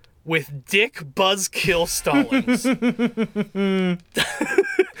with Dick Buzzkill Stallings.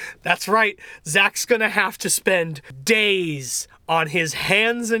 That's right. Zach's gonna have to spend days on his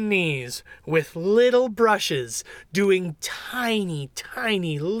hands and knees with little brushes doing tiny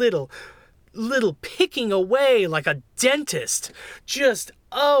little picking away like a dentist. Just,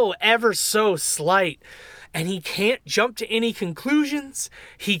 ever so slight. And he can't jump to any conclusions.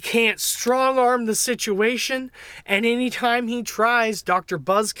 He can't strong-arm the situation. And anytime he tries, Dr.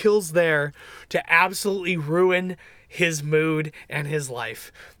 Buzzkill's there to absolutely ruin his mood and his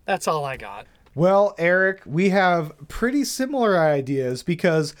life. That's all I got. Well, Eric, we have pretty similar ideas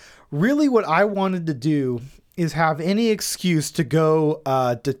because really what I wanted to do is have any excuse to go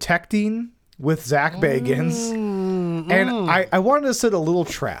detecting with Zach Bagans. And I wanted to set a little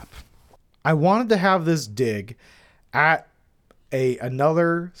trap. I wanted to have this dig at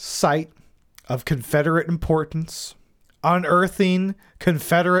another site of Confederate importance, unearthing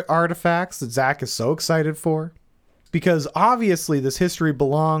Confederate artifacts that Zach is so excited for. Because obviously this history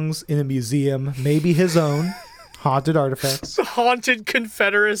belongs in a museum, maybe his own, haunted artifacts. The Haunted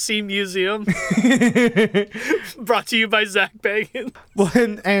Confederacy Museum. Brought to you by Zach Bagans. Well,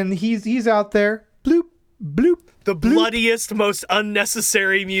 and he's out there, bloop, bloop. The bloodiest, most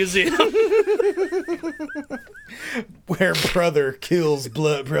unnecessary museum. Where brother kills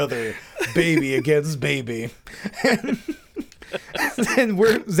blood brother, baby against baby. And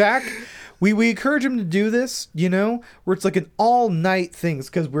Zach, we encourage him to do this, you know, where it's like an all-night thing,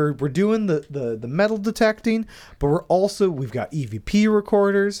 because we're doing the metal detecting, but we've got EVP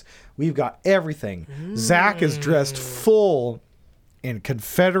recorders, we've got everything. Zach is dressed full in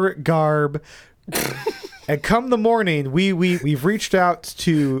Confederate garb. And come the morning, we've reached out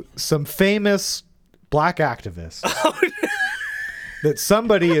to some famous black activists that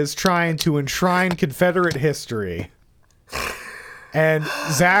somebody is trying to enshrine Confederate history. And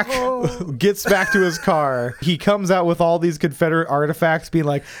Zach gets back to his car. He comes out with all these Confederate artifacts, being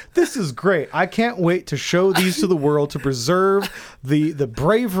like, this is great. I can't wait to show these to the world to preserve the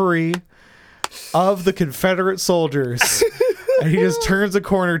bravery of the Confederate soldiers. And he just turns a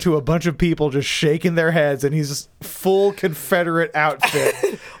corner to a bunch of people just shaking their heads, and he's just full Confederate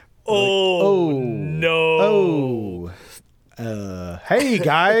outfit. No. Hey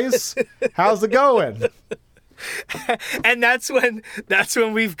guys, how's it going? And that's when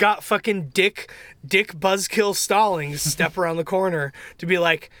we've got fucking Dick Buzzkill Stallings step around the corner to be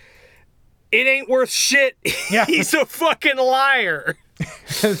like, it ain't worth shit. Yeah. He's a fucking liar.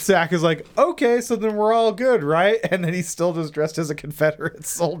 And Zach is like, okay, so then we're all good, right? And then he's still just dressed as a Confederate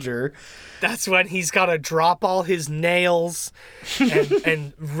soldier. That's when he's got to drop all his nails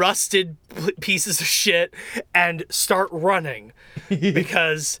and rusted pieces of shit and start running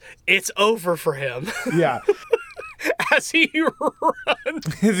because it's over for him. Yeah. As he runs.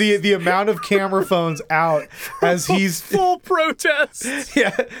 The amount of camera phones out as he's full protest.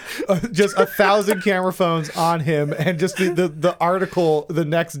 Yeah, just 1,000 camera phones on him, and just the article the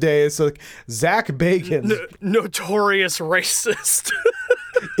next day is like, Zach Bagans, notorious racist.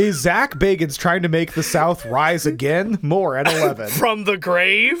 Is Zach Bagans trying to make the South rise again? More at 11. From the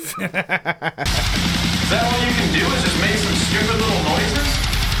grave? Is that all you can do, is just make some stupid little noises?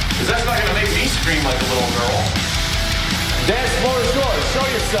 Because that's not going to make me scream like a little girl. Dance floor is yours. Show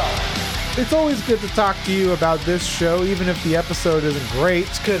yourself. It's always good to talk to you about this show, even if the episode isn't great.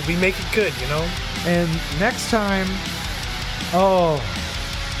 It's good. We make it good, you know? And next time,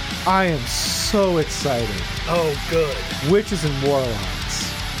 I am so excited. Oh, good. Witches and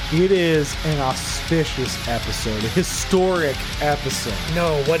Warlocks. It is an auspicious episode, a historic episode.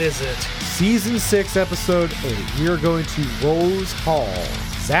 No, what is it? Season 6, Episode 8. We are going to Rose Hall.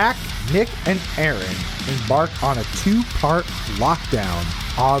 Zach, Nick, and Aaron embark on a 2-part lockdown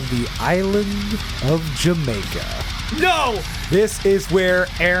on the island of Jamaica. No! This is where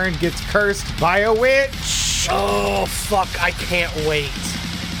Aaron gets cursed by a witch. Oh, fuck. I can't wait.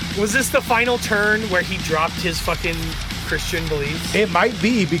 Was this the final turn where he dropped his fucking Christian beliefs? It might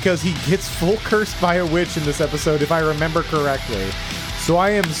be, because he gets full cursed by a witch in this episode, if I remember correctly. So I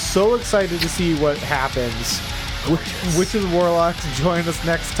am so excited to see what happens. Witches and Warlocks, join us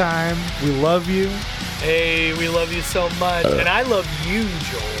next time. We love you. Hey, we love you so much. And I love you,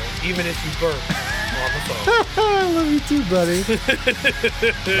 Joel, even if you burp on the phone. I love you too, buddy.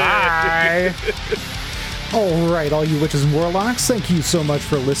 Bye. All right, all you witches and warlocks, thank you so much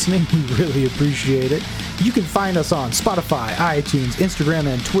for listening. We really appreciate it. You can find us on Spotify, iTunes, Instagram,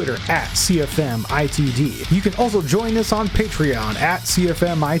 and Twitter at CFMITD. You can also join us on Patreon at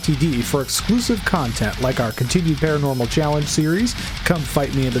CFMITD for exclusive content like our continued Paranormal Challenge series, Come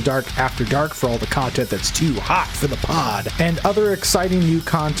Fight Me in the Dark After Dark for all the content that's too hot for the pod, and other exciting new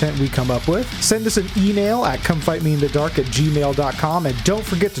content we come up with. Send us an email at comefightmeinthedark@gmail.com, and don't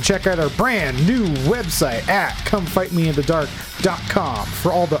forget to check out our brand new website at comefightmeinthedark.com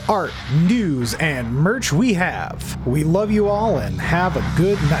for all the art, news, and merch we have. We love you all and have a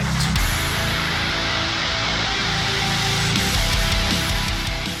good night.